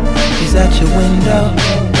 He's at your window.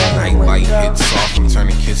 Nightlight hits soft, I'm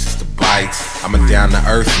turning kisses to bites. I'm a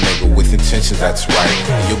down-to-earth nigga with intentions that's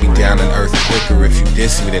right. You'll be down to earth quicker if you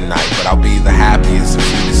diss me tonight, but I'll be the happiest if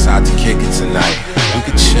you decide to kick it tonight. We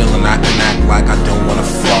could chill and I can act like I don't wanna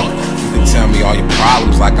fuck. You can tell me all your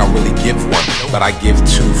problems like I really give one, but I give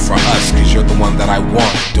two for us, cause you're the one that I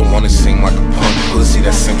want. Don't wanna sing like a punk pussy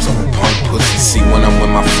that sings over punk pussy. See, when I'm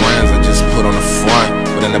with my friends, I just put on the front,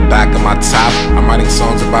 but in the back of my top, I'm writing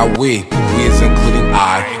songs about we. We is including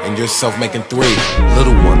I, and yourself making three.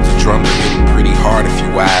 Little ones, the drums are hitting pretty hard if you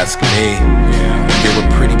ask me. And you're a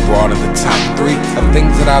pretty broad in the top three of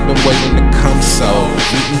things that I've been waiting to come. So,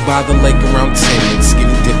 meeting by the lake around 10 and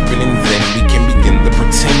skinny dip different and then we can begin the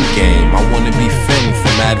pretend game. I wanna be Finn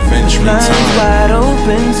from Adventure Blinds Time. wide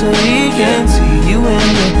open so he can see you in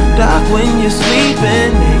the dark when you're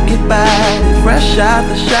sleeping. Naked body, fresh out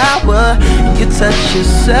the shower, and you touch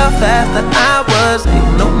yourself after hours.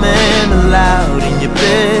 Ain't no man allowed in your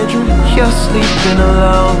bedroom. You're sleeping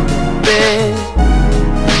alone in bed.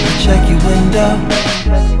 Check your window,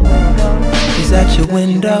 he's at your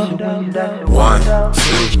window. 1,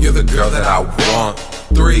 2, you're the girl that I want.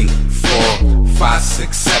 3, 4, 5,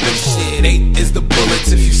 6, 7, shit, 8 is the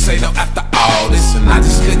bullets if you say no after all this. And I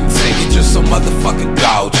just couldn't take it, you're so motherfucking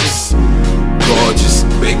gorgeous. Gorgeous,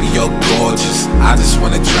 baby, you're gorgeous. I just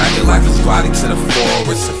wanna drag your lifeless body to the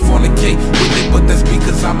forest and fornicate with it, but that's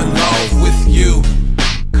because I'm in love with you.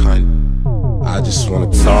 Cunt. I just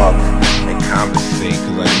wanna talk and conversate,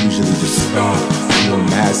 cause I usually just stop and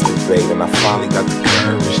masturbate. And I finally got the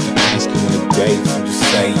courage to ask you on a date. So just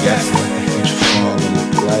say yes and you fall into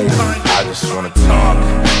place. I just wanna talk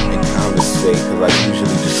and conversate, cause I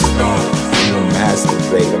usually just stop and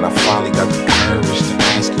masturbate. And I finally got the courage to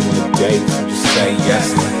ask you on a date. So just say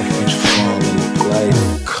yes and you fall into place.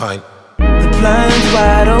 Cunt. The blinds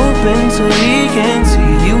wide open so he can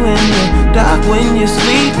see you in the dark when you're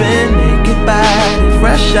sleeping. Naked body,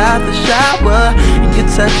 fresh out the shower, and you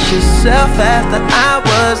touch yourself after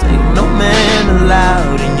hours. Ain't no man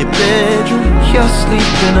allowed in your bedroom. You're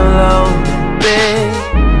sleeping alone in bed.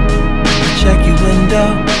 Check your window,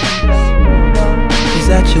 he's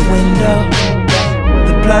at your window.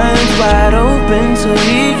 The blinds wide open so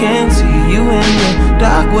he can see you in the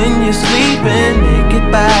dark when you're sleeping.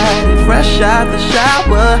 Naked body, fresh out the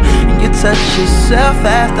shower, and you touch yourself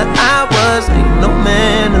after hours. Ain't no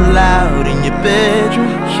man allowed in your bedroom.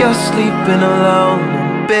 You're sleeping alone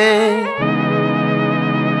in bed.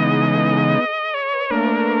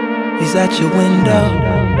 He's at your window.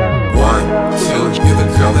 1, 2, you're the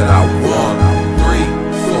girl that I want. 3,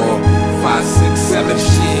 4, 5, 6, 7,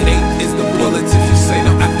 shit, 8 is the bullets if you say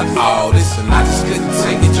no after all this. And I just couldn't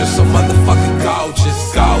take it, you're so motherfucking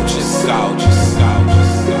gorgeous. Gorgeous, gorgeous,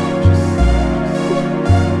 gorgeous, gorgeous.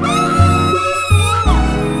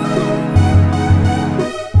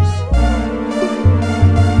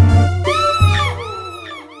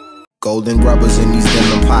 Golden rubbers in these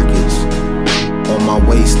denim pockets. On my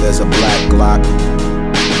waist there's a black Glock.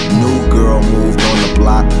 New girl moved on the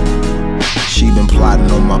block. She been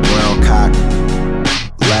plotting on my brown cock.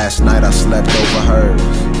 Last night I slept over hers.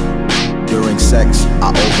 During sex I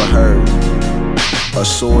overheard. A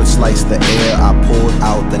sword sliced the air, I pulled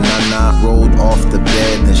out the nana, rolled off the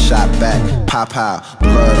bed, then shot back. Pop out,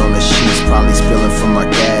 blood on the sheets, probably spilling from my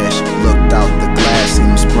gash. Looked out the glass, seen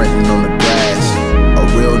him sprinting on the grass. A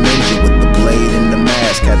real ninja with the blade and the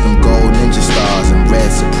mask, had them gold ninja stars and red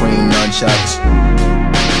Supreme nunchucks.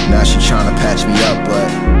 Now she tryna patch me up, but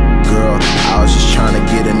girl, I was just tryna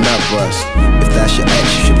get a nut bust. If that's your ex,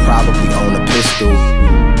 you should probably own a pistol,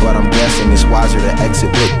 but I'm guessing it's wiser to exit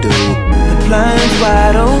with dude. The blinds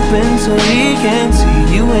wide open so he can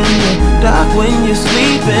see you in the dark when you're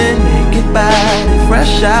sleeping. Naked body,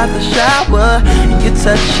 fresh out the shower, and you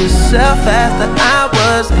touch yourself after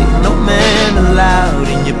hours. Ain't no man allowed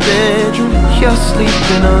in your bedroom. You're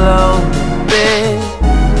sleeping alone in bed.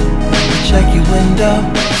 Check your window,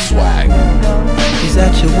 Swag. he's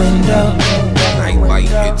at your window. Nightlight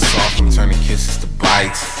hits off, I'm turning kisses to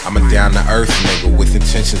bites. I'm a down-to-earth nigga with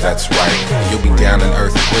intentions, that's right. You'll be down to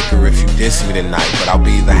earth quicker if you diss me tonight, but I'll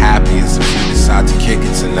be the happiest if you decide to kick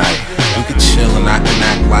it tonight. You can chill and I can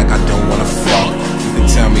act like I don't wanna fuck. You can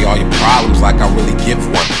tell me all your problems like I really give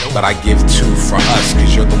one, but I give two for us,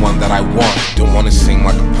 cause you're the one that I want. Don't wanna sing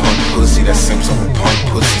like a punk pussy, that seems like a punk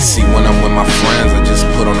pussy. See, when I'm with my friends, I just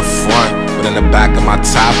put on the front, but in the back of my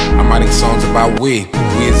top, I'm writing songs about we.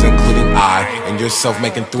 We is including I, and yourself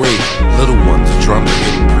making 3. Little ones, the drums are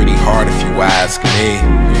hitting pretty hard if you ask me.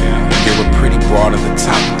 You're a pretty broad in the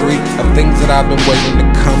top 3 of things that I've been waiting to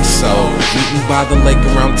come. So, meeting by the lake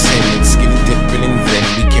around 10 and skinny dipping, and then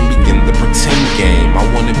we can begin the pretend game. I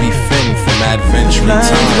wanna be Finn from Adventure Blinds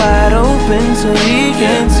Time. wide open so he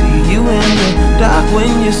can see you in the dark when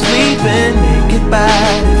you're sleeping. Naked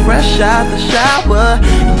body, fresh out the shower,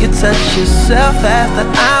 and you touch yourself after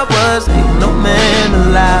hours. Ain't no man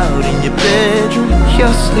allowed in your bedroom.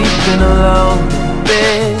 You're sleeping alone in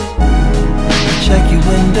bed. Check your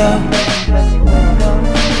window,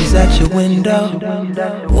 he's at your window.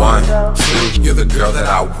 1, 2, you're the girl that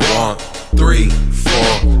I want. 3,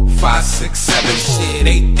 4, 5, 6, 7, shit,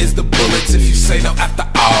 8 is the bullets if you say no after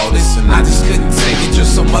all this. And I just couldn't take it, you're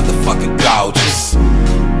so motherfucking gorgeous.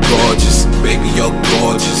 Gorgeous, baby, you're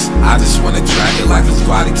gorgeous. I just wanna drag your lifeless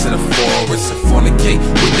body to the forest and fornicate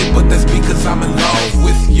with it, but that's because I'm in love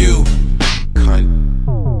with you. Cunt.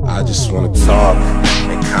 I just wanna talk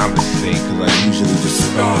and conversate, cause I usually just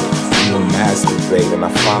start you and masturbate, and I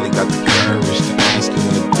finally got the courage to ask you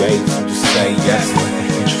on a date. So just say yes,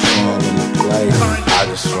 and you fall into place. I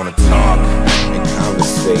just wanna talk and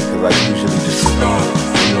conversate, cause I usually just start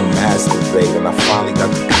you and masturbate, and I finally got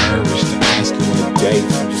the courage to ask you on a date.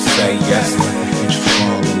 So just say yes, and you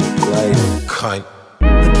fall into place. Cunt.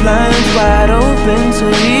 The blind's wide open so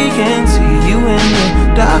he can see you in the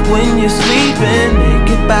dark when you're sleeping.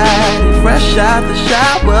 Naked body, fresh out the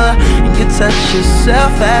shower, and you touch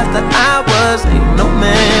yourself after hours. Ain't no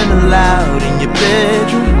man allowed in your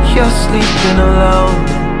bedroom. You're sleeping alone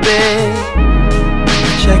in bed.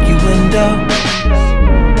 Check your window,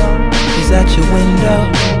 he's at your window.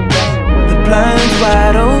 The blind's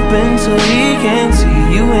wide open so he can see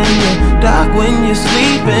you in the dark when you're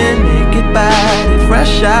sleeping. Naked body,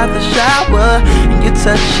 fresh out the shower, and you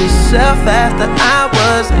touch yourself after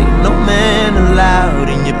hours. Ain't no man allowed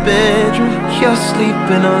in your bedroom. You're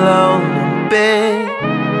sleeping alone in bed.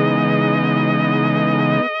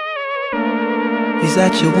 He's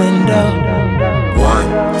at your window. 1,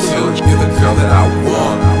 2, you're the girl that I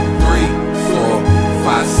want. 3, 4,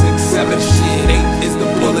 5, 6, 7, shit, 8 is the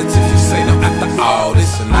bullets if you say no after all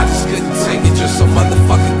this. And I just couldn't take it, you're so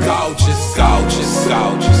motherfucking gorgeous. Gorgeous,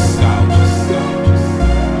 gorgeous, gorgeous, gorgeous.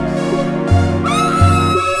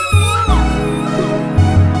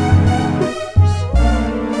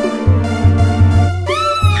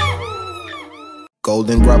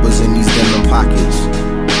 Golden rubbers in these denim pockets.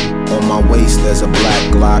 On my waist there's a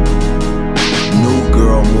black Glock. New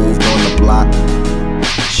girl moved on the block.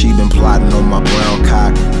 She been plotting on my brown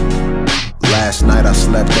cock. Last night I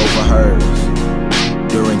slept over hers.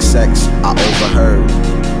 During sex I overheard.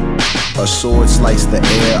 A sword sliced the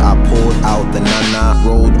air, I pulled out the nana,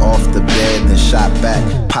 rolled off the bed, then shot back.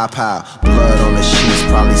 Pop out, blood on the sheets,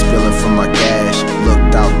 probably spilling from my gash.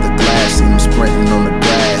 Looked out the glass, seen him sprinting on the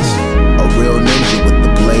grass. A real ninja with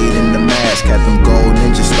the blade and the mask, had them gold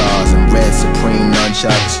ninja stars and red supreme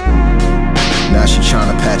nunchucks. Now she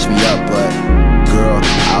tryna patch me up, but girl,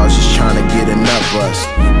 I was just tryna get a nut bust.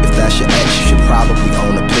 If that's your ex, you should probably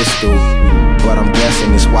own a pistol, but I'm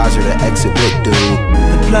guessing it's wiser to exit with dude.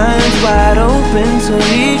 The blind's wide open so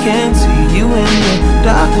he can see you in the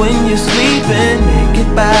dark when you're sleeping.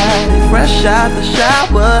 Naked body, fresh out the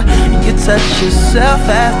shower, and you touch yourself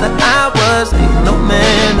after hours. Ain't no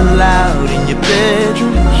man allowed in your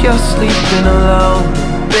bedroom. You're sleeping alone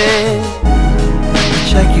in bed.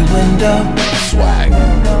 Check your window, Swag.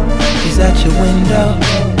 he's at your window.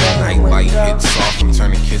 Nightlight hits off, I'm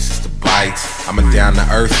turning kisses to bites. I'm a down to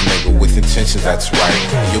earth nigga with intentions, that's right.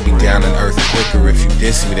 You'll be down to earth quicker if you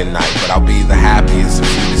diss me tonight, but I'll be the happiest if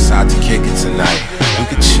you decide to kick it tonight. You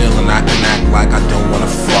can chill and I can act like I don't wanna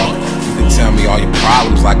fuck. You can tell me all your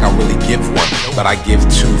problems like I really give one, but I give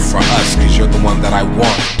two for us, cause you're the one that I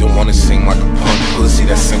want. Don't wanna seem like a punk pussy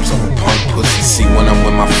that seems like a punk pussy. See, when I'm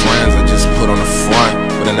with my friends, I just put on the front,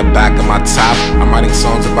 but in the back of my top, I'm writing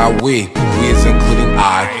songs about we. We is including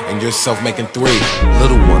I, and yourself making 3.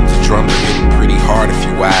 Little ones, the drums are hitting pretty hard if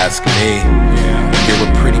you ask me. And you're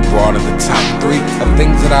a pretty broad in the top 3 of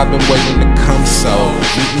things that I've been waiting to come. So,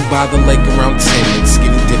 meeting by the lake around 10 and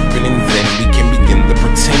skinny dipping, and then we can begin the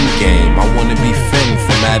pretend game. I wanna be Finn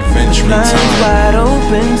from Adventure Blind's Time. wide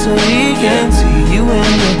open so he can see you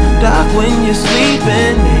in the dark when you're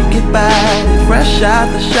sleeping. Naked body, fresh out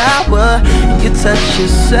the shower, and you touch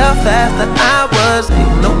yourself after hours.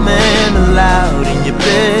 Ain't no man allowed in your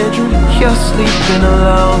bedroom. You're sleeping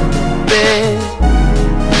alone in bed.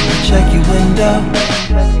 Check your window,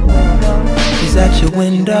 he's at your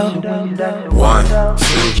window. 1,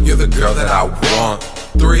 2, you're the girl that I want.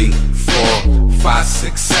 3, 4, 5,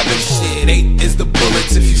 6, 7, shit, 8 is the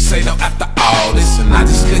bullets if you say no after all this. And I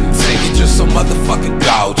just couldn't take it, you're so motherfucking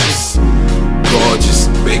gorgeous. Gorgeous,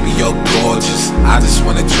 baby, you're gorgeous. I just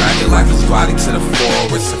wanna drag your lifeless body to the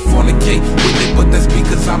forest and fornicate with it, but that's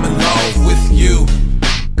because I'm in love with you.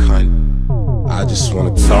 Cunt. I just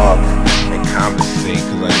wanna talk and conversate,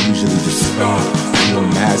 cause I usually just start you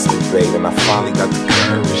and masturbate, and I finally got the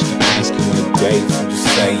courage to ask you on a date. So just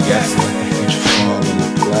say yes, and you fall into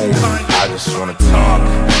place. I just wanna talk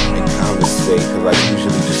and conversate, cause I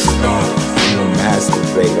usually just start you and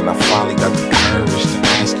masturbate, and I finally got the courage to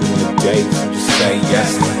ask you on a date. So just say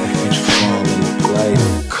yes, and you fall into place.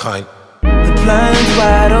 Cunt. The blind's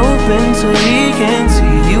wide open so he can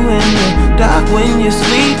see you in the dark when you're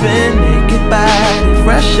sleeping. Naked body,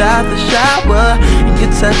 fresh fresh out the shower, and you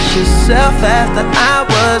touch yourself after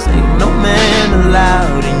hours. Ain't no man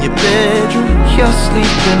allowed in your bedroom. You're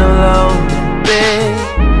sleeping alone in bed.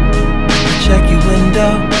 Check your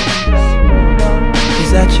window,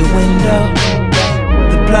 he's at your window.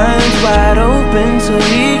 The blinds wide open so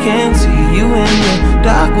he can't see you in the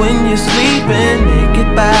dark when you're sleeping.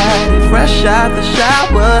 Naked body, fresh out the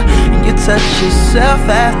shower, and you touch yourself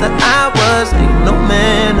after hours. Ain't no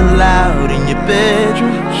man allowed in your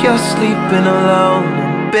bedroom. You're sleeping alone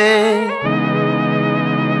in bed.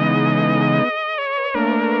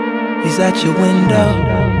 He's at your window.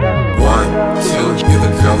 1, 2, you're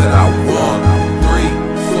the girl that I want. 3,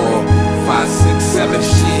 4, 5, 6, 7,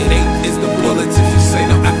 shit, 8 is the bullets if you say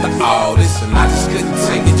no after all this. And I just couldn't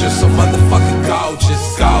take it, you're so motherfucking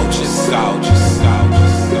gorgeous, gorgeous, gorgeous,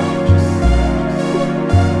 gorgeous, gorgeous.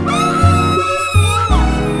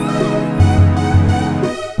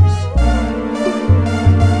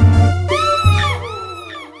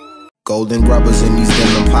 Golden rubbers in these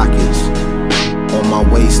denim pockets. On my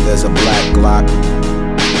waist there's a black Glock.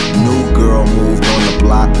 New girl moved on the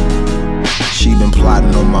block. She been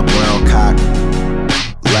plotting on my brown cock.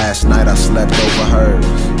 Last night I slept over hers.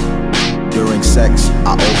 During sex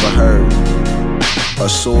I overheard. A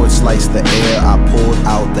sword sliced the air. I pulled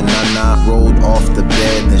out the nana, rolled off the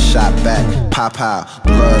bed, then shot back. Pop out,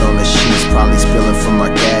 blood on the sheets, probably spilling from my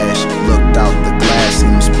gash. Looked out the glass,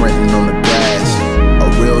 seen him sprinting on the grass. A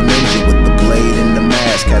real ninja with the blade and the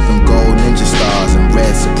mask. Had them gold ninja stars and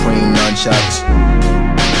red supreme nunchucks.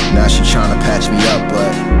 Now she tryna patch me up,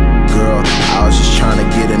 but girl, I was just tryna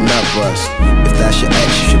get a nut bust. If that's your ex,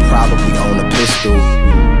 you should probably own a pistol,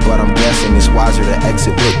 but I'm guessing it's wiser to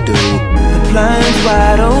exit with dude. The blinds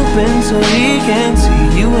wide open so he can't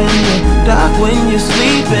see you in the dark when you're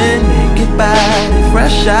sleeping. Naked body,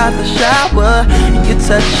 fresh out the shower, and you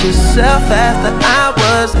touch yourself after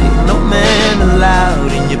hours. Ain't no man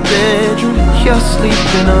allowed in your bedroom. You're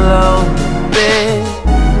sleeping alone in bed.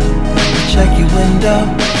 Check your window,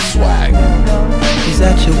 Swag, he's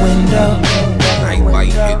at your window.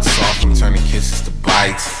 nightlight hits off, I'm turning kisses to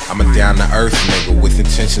bites. I'm a down to earth nigga with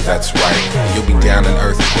intentions, that's right. You'll be down to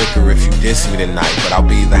earth quicker if you diss me tonight, but I'll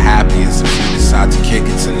be the happiest if you decide to kick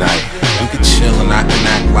it tonight. You can chill and I can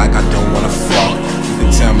act like I don't wanna fuck. You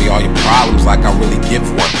can tell me all your problems like I really give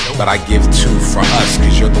one, but I give two for us,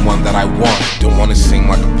 cause you're the one that I want. Don't wanna seem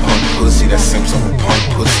like a punk pussy that seems like a punk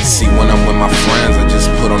pussy. See, when I'm with my friends I just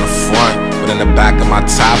put on the front, but in the back of my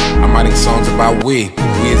top I'm writing songs about we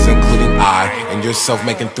is including I and yourself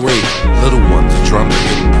making 3 little ones. The drums are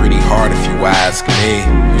hitting pretty hard if you ask me.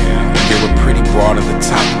 And you're a pretty broad in the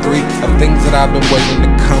top 3 of things that I've been waiting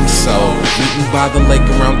to come. So meeting by the lake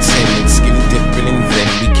around 10 and skinny dipping, and then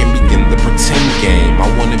we can begin the pretend game. I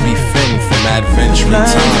wanna be Finn from Adventure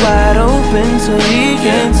Blinds Time. wide open so he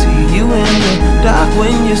can't see you in the dark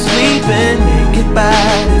when you're sleeping. Naked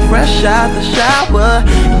body, fresh out the shower,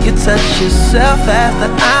 and you touch yourself after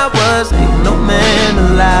hours. Ain't no man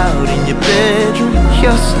allowed in your bedroom.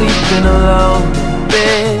 You're sleeping alone in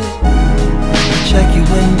bed. Check your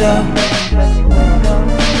window,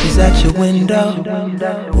 he's at your window.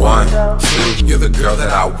 1, 2, you're the girl that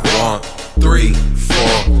I want. 3,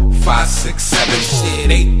 4, 5, 6, 7,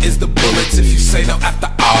 shit, 8 is the bullets if you say no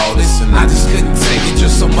after all this. And I just couldn't take it, you're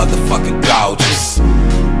so motherfucking gorgeous,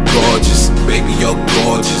 gorgeous, baby, you're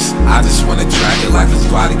gorgeous. I just wanna drag your lifeless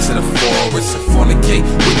body to the forest and fornicate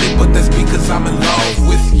with it, but that's because I'm in love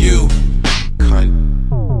with you, cunt.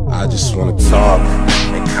 I just wanna talk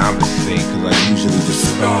and conversate, cause I usually just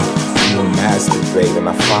stop and masturbate. And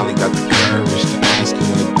I finally got the courage to ask you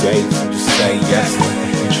on a date. So just say yes,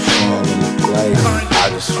 and you fall into place. I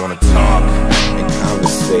just wanna talk and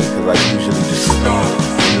conversate, cause I usually just stop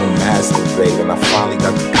and masturbate. And I finally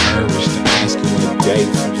got the courage to ask you on a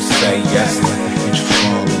date. So just say yes, and you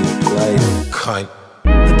fall into place, cunt.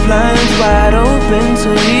 The blinds wide open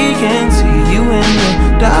so he can't see you in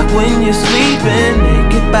the dark when you're sleeping.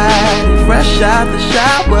 Naked body, fresh out the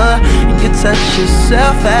shower, and you touch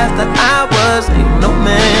yourself after hours. Ain't no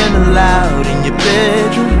man allowed in your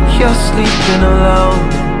bedroom. You're sleeping alone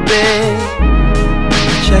in bed.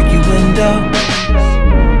 Check your window,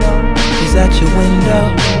 he's at your window.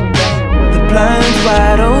 The blinds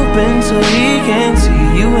wide open so he can't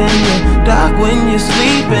see you in the dark when you're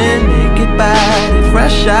sleeping. Naked body,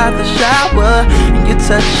 fresh out the shower, and you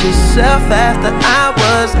touch yourself after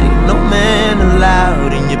hours. Ain't no man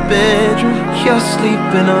allowed in your bedroom. You're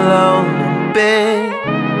sleeping alone in bed.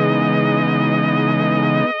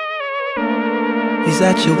 He's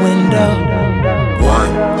at your window. 1,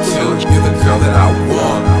 2, you're the girl that I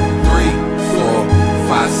want. 3, 4,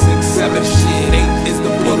 5, 6, 7, shit, 8 is the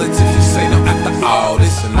bullets if you say no after all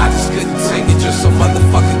this.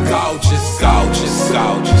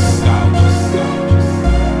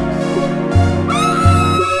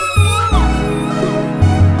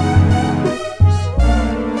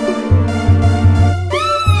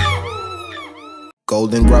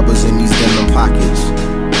 Golden rubbers in these denim pockets.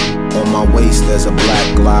 On my waist there's a black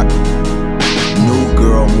Glock. New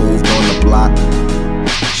girl moved on the block.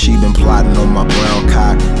 She been plotting on my brown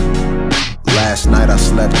cock. Last night I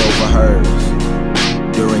slept over hers.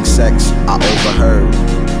 During sex I overheard.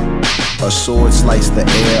 A sword sliced the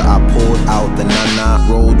air, I pulled out the nana,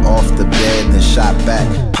 rolled off the bed, then shot back.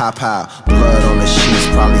 Pow, blood on the sheets,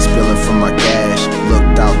 probably spilling from my gash.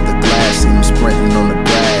 Looked out the glass, seen him sprinting on the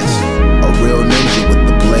grass. A real ninja with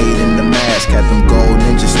the blade and the mask. Had them gold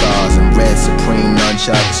ninja stars and red Supreme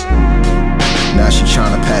nunchucks. Now she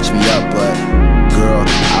tryna patch me up, but girl,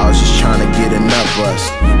 I was just tryna get a nut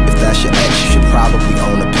bust. If that's your ex, you should probably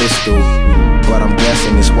own a pistol, but I'm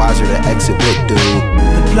guessing it's wiser to exit with dude.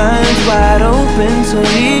 The blinds wide open so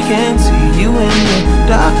he can see you in the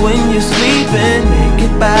dark when you're sleeping.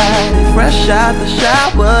 Naked body, fresh out the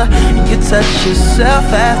shower, and you touch yourself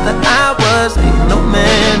after hours. Ain't no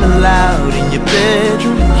man allowed in your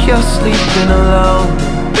bedroom. You're sleeping alone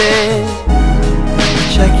in bed.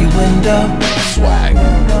 Check your window. Swag.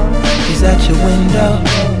 He's at your window.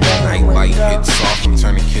 Nightlight hits soft, I'm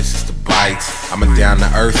turning kisses to bites. I'm a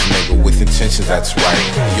down-to-earth nigga with intentions that's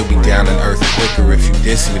right. You'll be down to earth quicker if you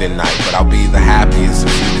diss me tonight, but I'll be the happiest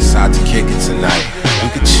if you decide to kick it tonight. We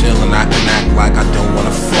could chill and I can act like I don't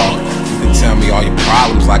wanna fuck. You can tell me all your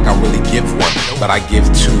problems like I really give one, but I give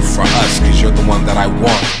two for us, cause you're the one that I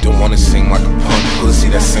want. Don't wanna sing like a punk pussy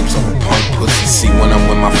that sings over punk pussy. See, when I'm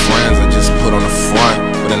with my friends, I just put on the front,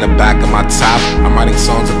 but in the back of my top, I'm writing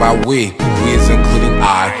songs about we. We is including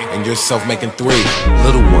I, and yourself making three.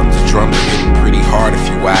 Little ones, the drums are hitting pretty hard if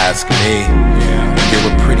you ask me. And you're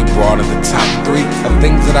a pretty broad in the top three of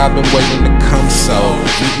things that I've been waiting to come. So,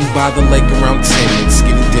 meeting by the lake around 10 and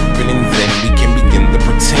skinny dipping, and then we can begin the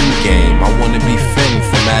pretend game. I wanna be Finn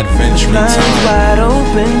from Adventure Blinds Time. wide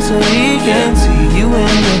open so he can see you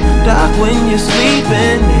in the dark when you're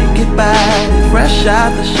sleeping. Naked body, fresh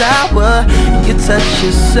out the shower, and you touch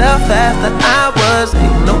yourself after hours.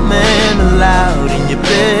 Ain't no man allowed in your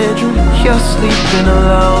bedroom. You're sleeping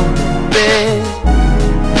alone in bed.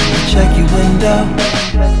 Check your window.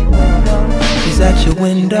 He's at your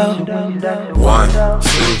window. 1,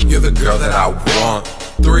 2, you're the girl that I want.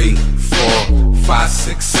 3, 4, 5,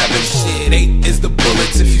 6, 7, shit, 8 is the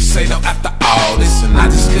bullets if you say no after all this. And I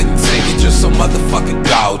just couldn't take it, you're so motherfucking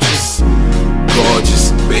gorgeous.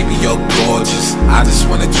 Gorgeous, baby, you're gorgeous. I just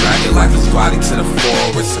wanna drag your lifeless body to the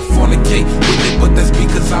forest and fornicate with it, but that's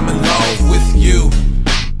because I'm in love with you.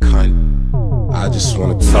 Cunt. I just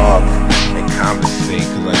wanna talk and conversate,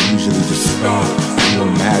 cause I usually just stop. You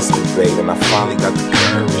and masturbate, and I finally got the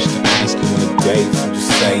courage to ask you on a date. So just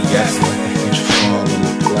say yes and let the future fall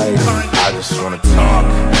into place. I just wanna talk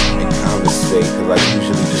and conversate, cause I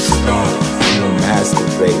usually just stop. You and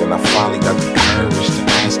masturbate, and I finally got the courage to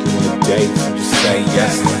ask you on a date. So just say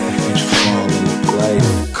yes and let the future fall into place.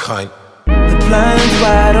 Cunt. The blinds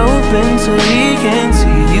wide open so he can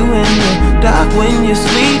see you in the dark when you're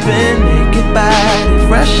sleeping. Naked body,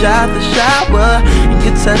 fresh out the shower, and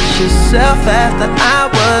you touch yourself after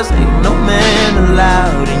hours. Ain't no man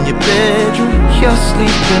allowed in your bedroom. You're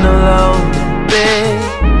sleeping alone in bed.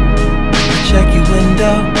 Check your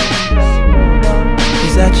window.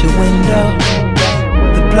 He's at your window.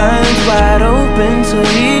 The blinds wide open so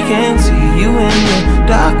he can see you in the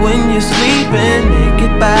dark when you're sleeping.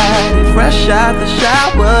 Naked body, fresh out the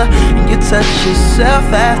shower, and you touch yourself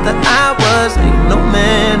after hours. Ain't no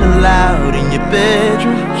man allowed in your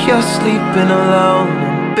bedroom. You're sleeping alone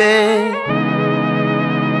in bed.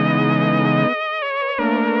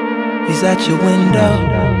 He's at your window.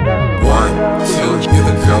 1, 2, you're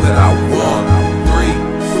the girl that I want. 3,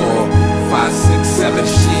 4, 5, 6, 7,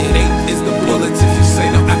 shit, 8 is the bullets if you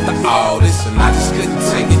say no after all this. And I just couldn't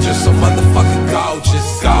take it, you're so motherfucking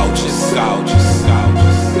gorgeous. Gorgeous, gorgeous,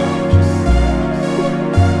 gorgeous, gorgeous.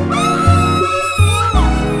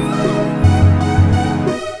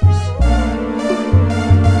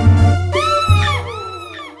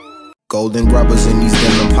 Golden rubbers in these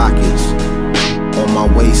denim pockets. On my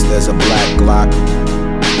waist there's a black Glock.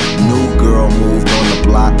 New girl moved on the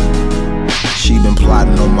block. She been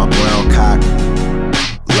plotting on my brown cock.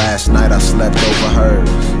 Last night I slept over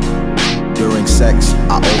hers. During sex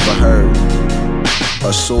I overheard.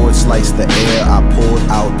 A sword sliced the air, I pulled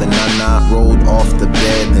out the nana, rolled off the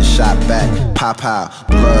bed, then shot back. Pow,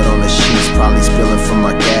 blood on the sheets, probably spilling from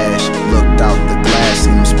my gash. Looked out the glass,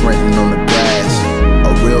 seen him sprinting on the grass.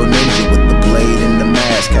 A real ninja with the blade and the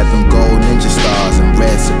mask. Had them gold ninja stars and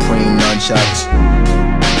red Supreme nunchucks.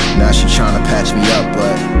 Now she tryna patch me up,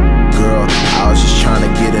 but girl, I was just tryna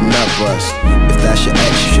get a nut bust. If that's your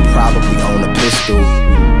ex, you should probably own a pistol,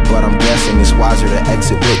 but I'm guessing it's wiser to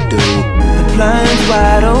exit with dude. The blinds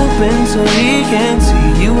wide open so he can't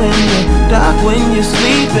see you in the dark when you're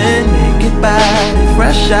sleeping. Naked body,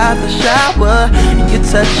 fresh out the shower, and you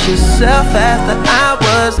touch yourself after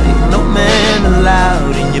hours. Ain't no man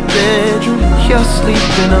allowed in your bedroom. You're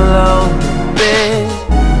sleeping alone in bed.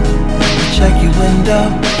 Check your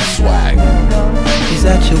window. Swag. He's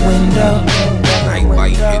at your window.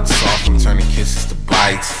 Nightlight hits soft, I'm turning kisses to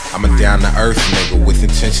bites. I'm a down-to-earth nigga with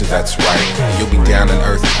intentions that's right. You'll be down to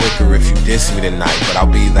earth quicker if you diss me tonight, but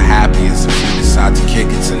I'll be the happiest if you decide to kick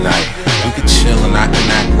it tonight. You can chill and I can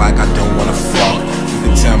act like I don't wanna fuck. You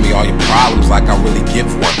can tell me all your problems like I really give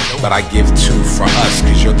one, but I give two for us,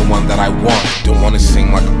 cause you're the one that I want. Don't wanna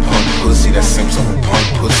sing like a punk pussy that seems like a punk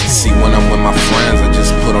pussy. See, when I'm with my friends, I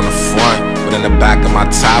just put on the front, but in the back of my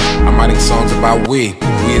top, I'm writing songs about we.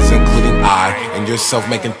 We is including I, and yourself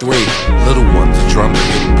making three. Little ones, the drums are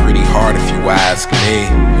hitting pretty hard if you ask me.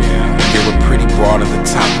 You're a pretty broad in the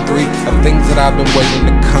top three of things that I've been waiting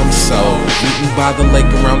to come. So, meet me by the lake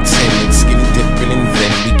around 10 and skinny dipping, and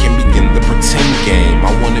then we can begin the pretend game.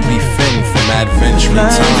 I wanna be Finn from Adventure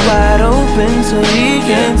Blinds Time. wide open so he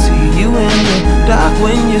can't see you in the dark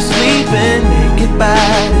when you're sleeping. Naked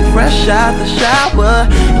body, fresh out the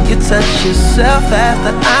shower, and you touch yourself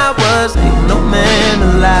after hours. Ain't no man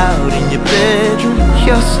allowed in your bedroom.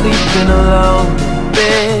 You're sleeping alone in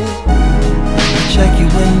bed. Check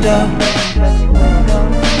your window.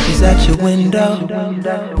 He's at your window.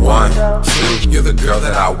 1, 2, you're the girl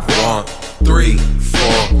that I want. 3,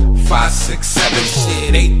 4, 5, 6, 7,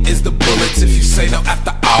 shit, 8 is the bullets if you say no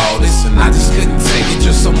after all this. And I just couldn't take it,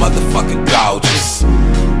 you're so motherfucking gorgeous.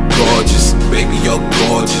 Gorgeous, baby, you're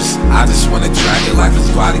gorgeous. I just wanna drag your lifeless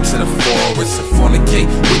body to the forest and fornicate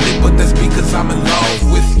with it, but that's because I'm in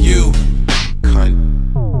love with you. Cunt.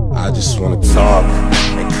 I just wanna talk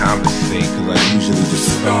and conversate, cause I usually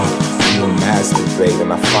just stop and masturbate.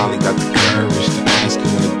 And I finally got the courage to ask you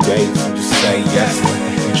on a date. So just say yes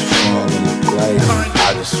and you fall into place.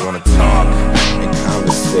 I just wanna talk and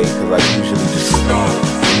conversate, cause I usually just stop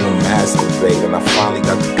and masturbate. And I finally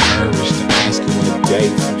got the courage to ask you on a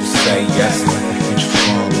date. So just say yes and you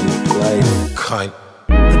fall into place. Cunt.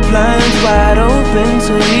 The blinds wide open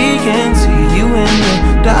so he can't see you in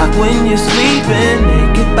the dark when you're sleeping.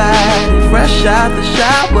 Naked body, fresh out the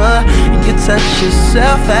shower, and you touch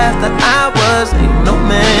yourself after hours. Ain't no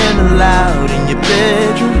man allowed in your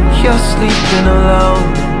bedroom. You're sleeping alone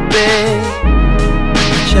in bed.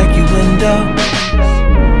 Check your window.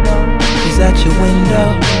 He's at your window.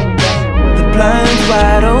 The blinds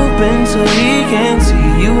wide open so he can't see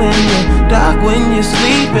you in the dark when you're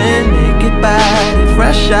sleeping. Naked body,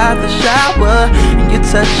 fresh out the shower, and you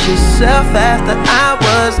touch yourself after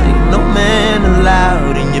hours. Ain't no man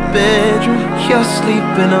allowed in your bedroom. You're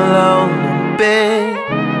sleeping alone in bed.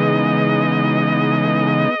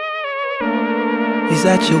 He's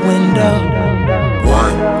at your window.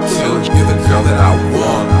 1, 2, you're the girl that I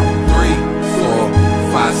want. 3, 4,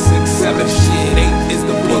 5, 6, 7, shit, 8 is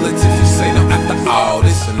the bullets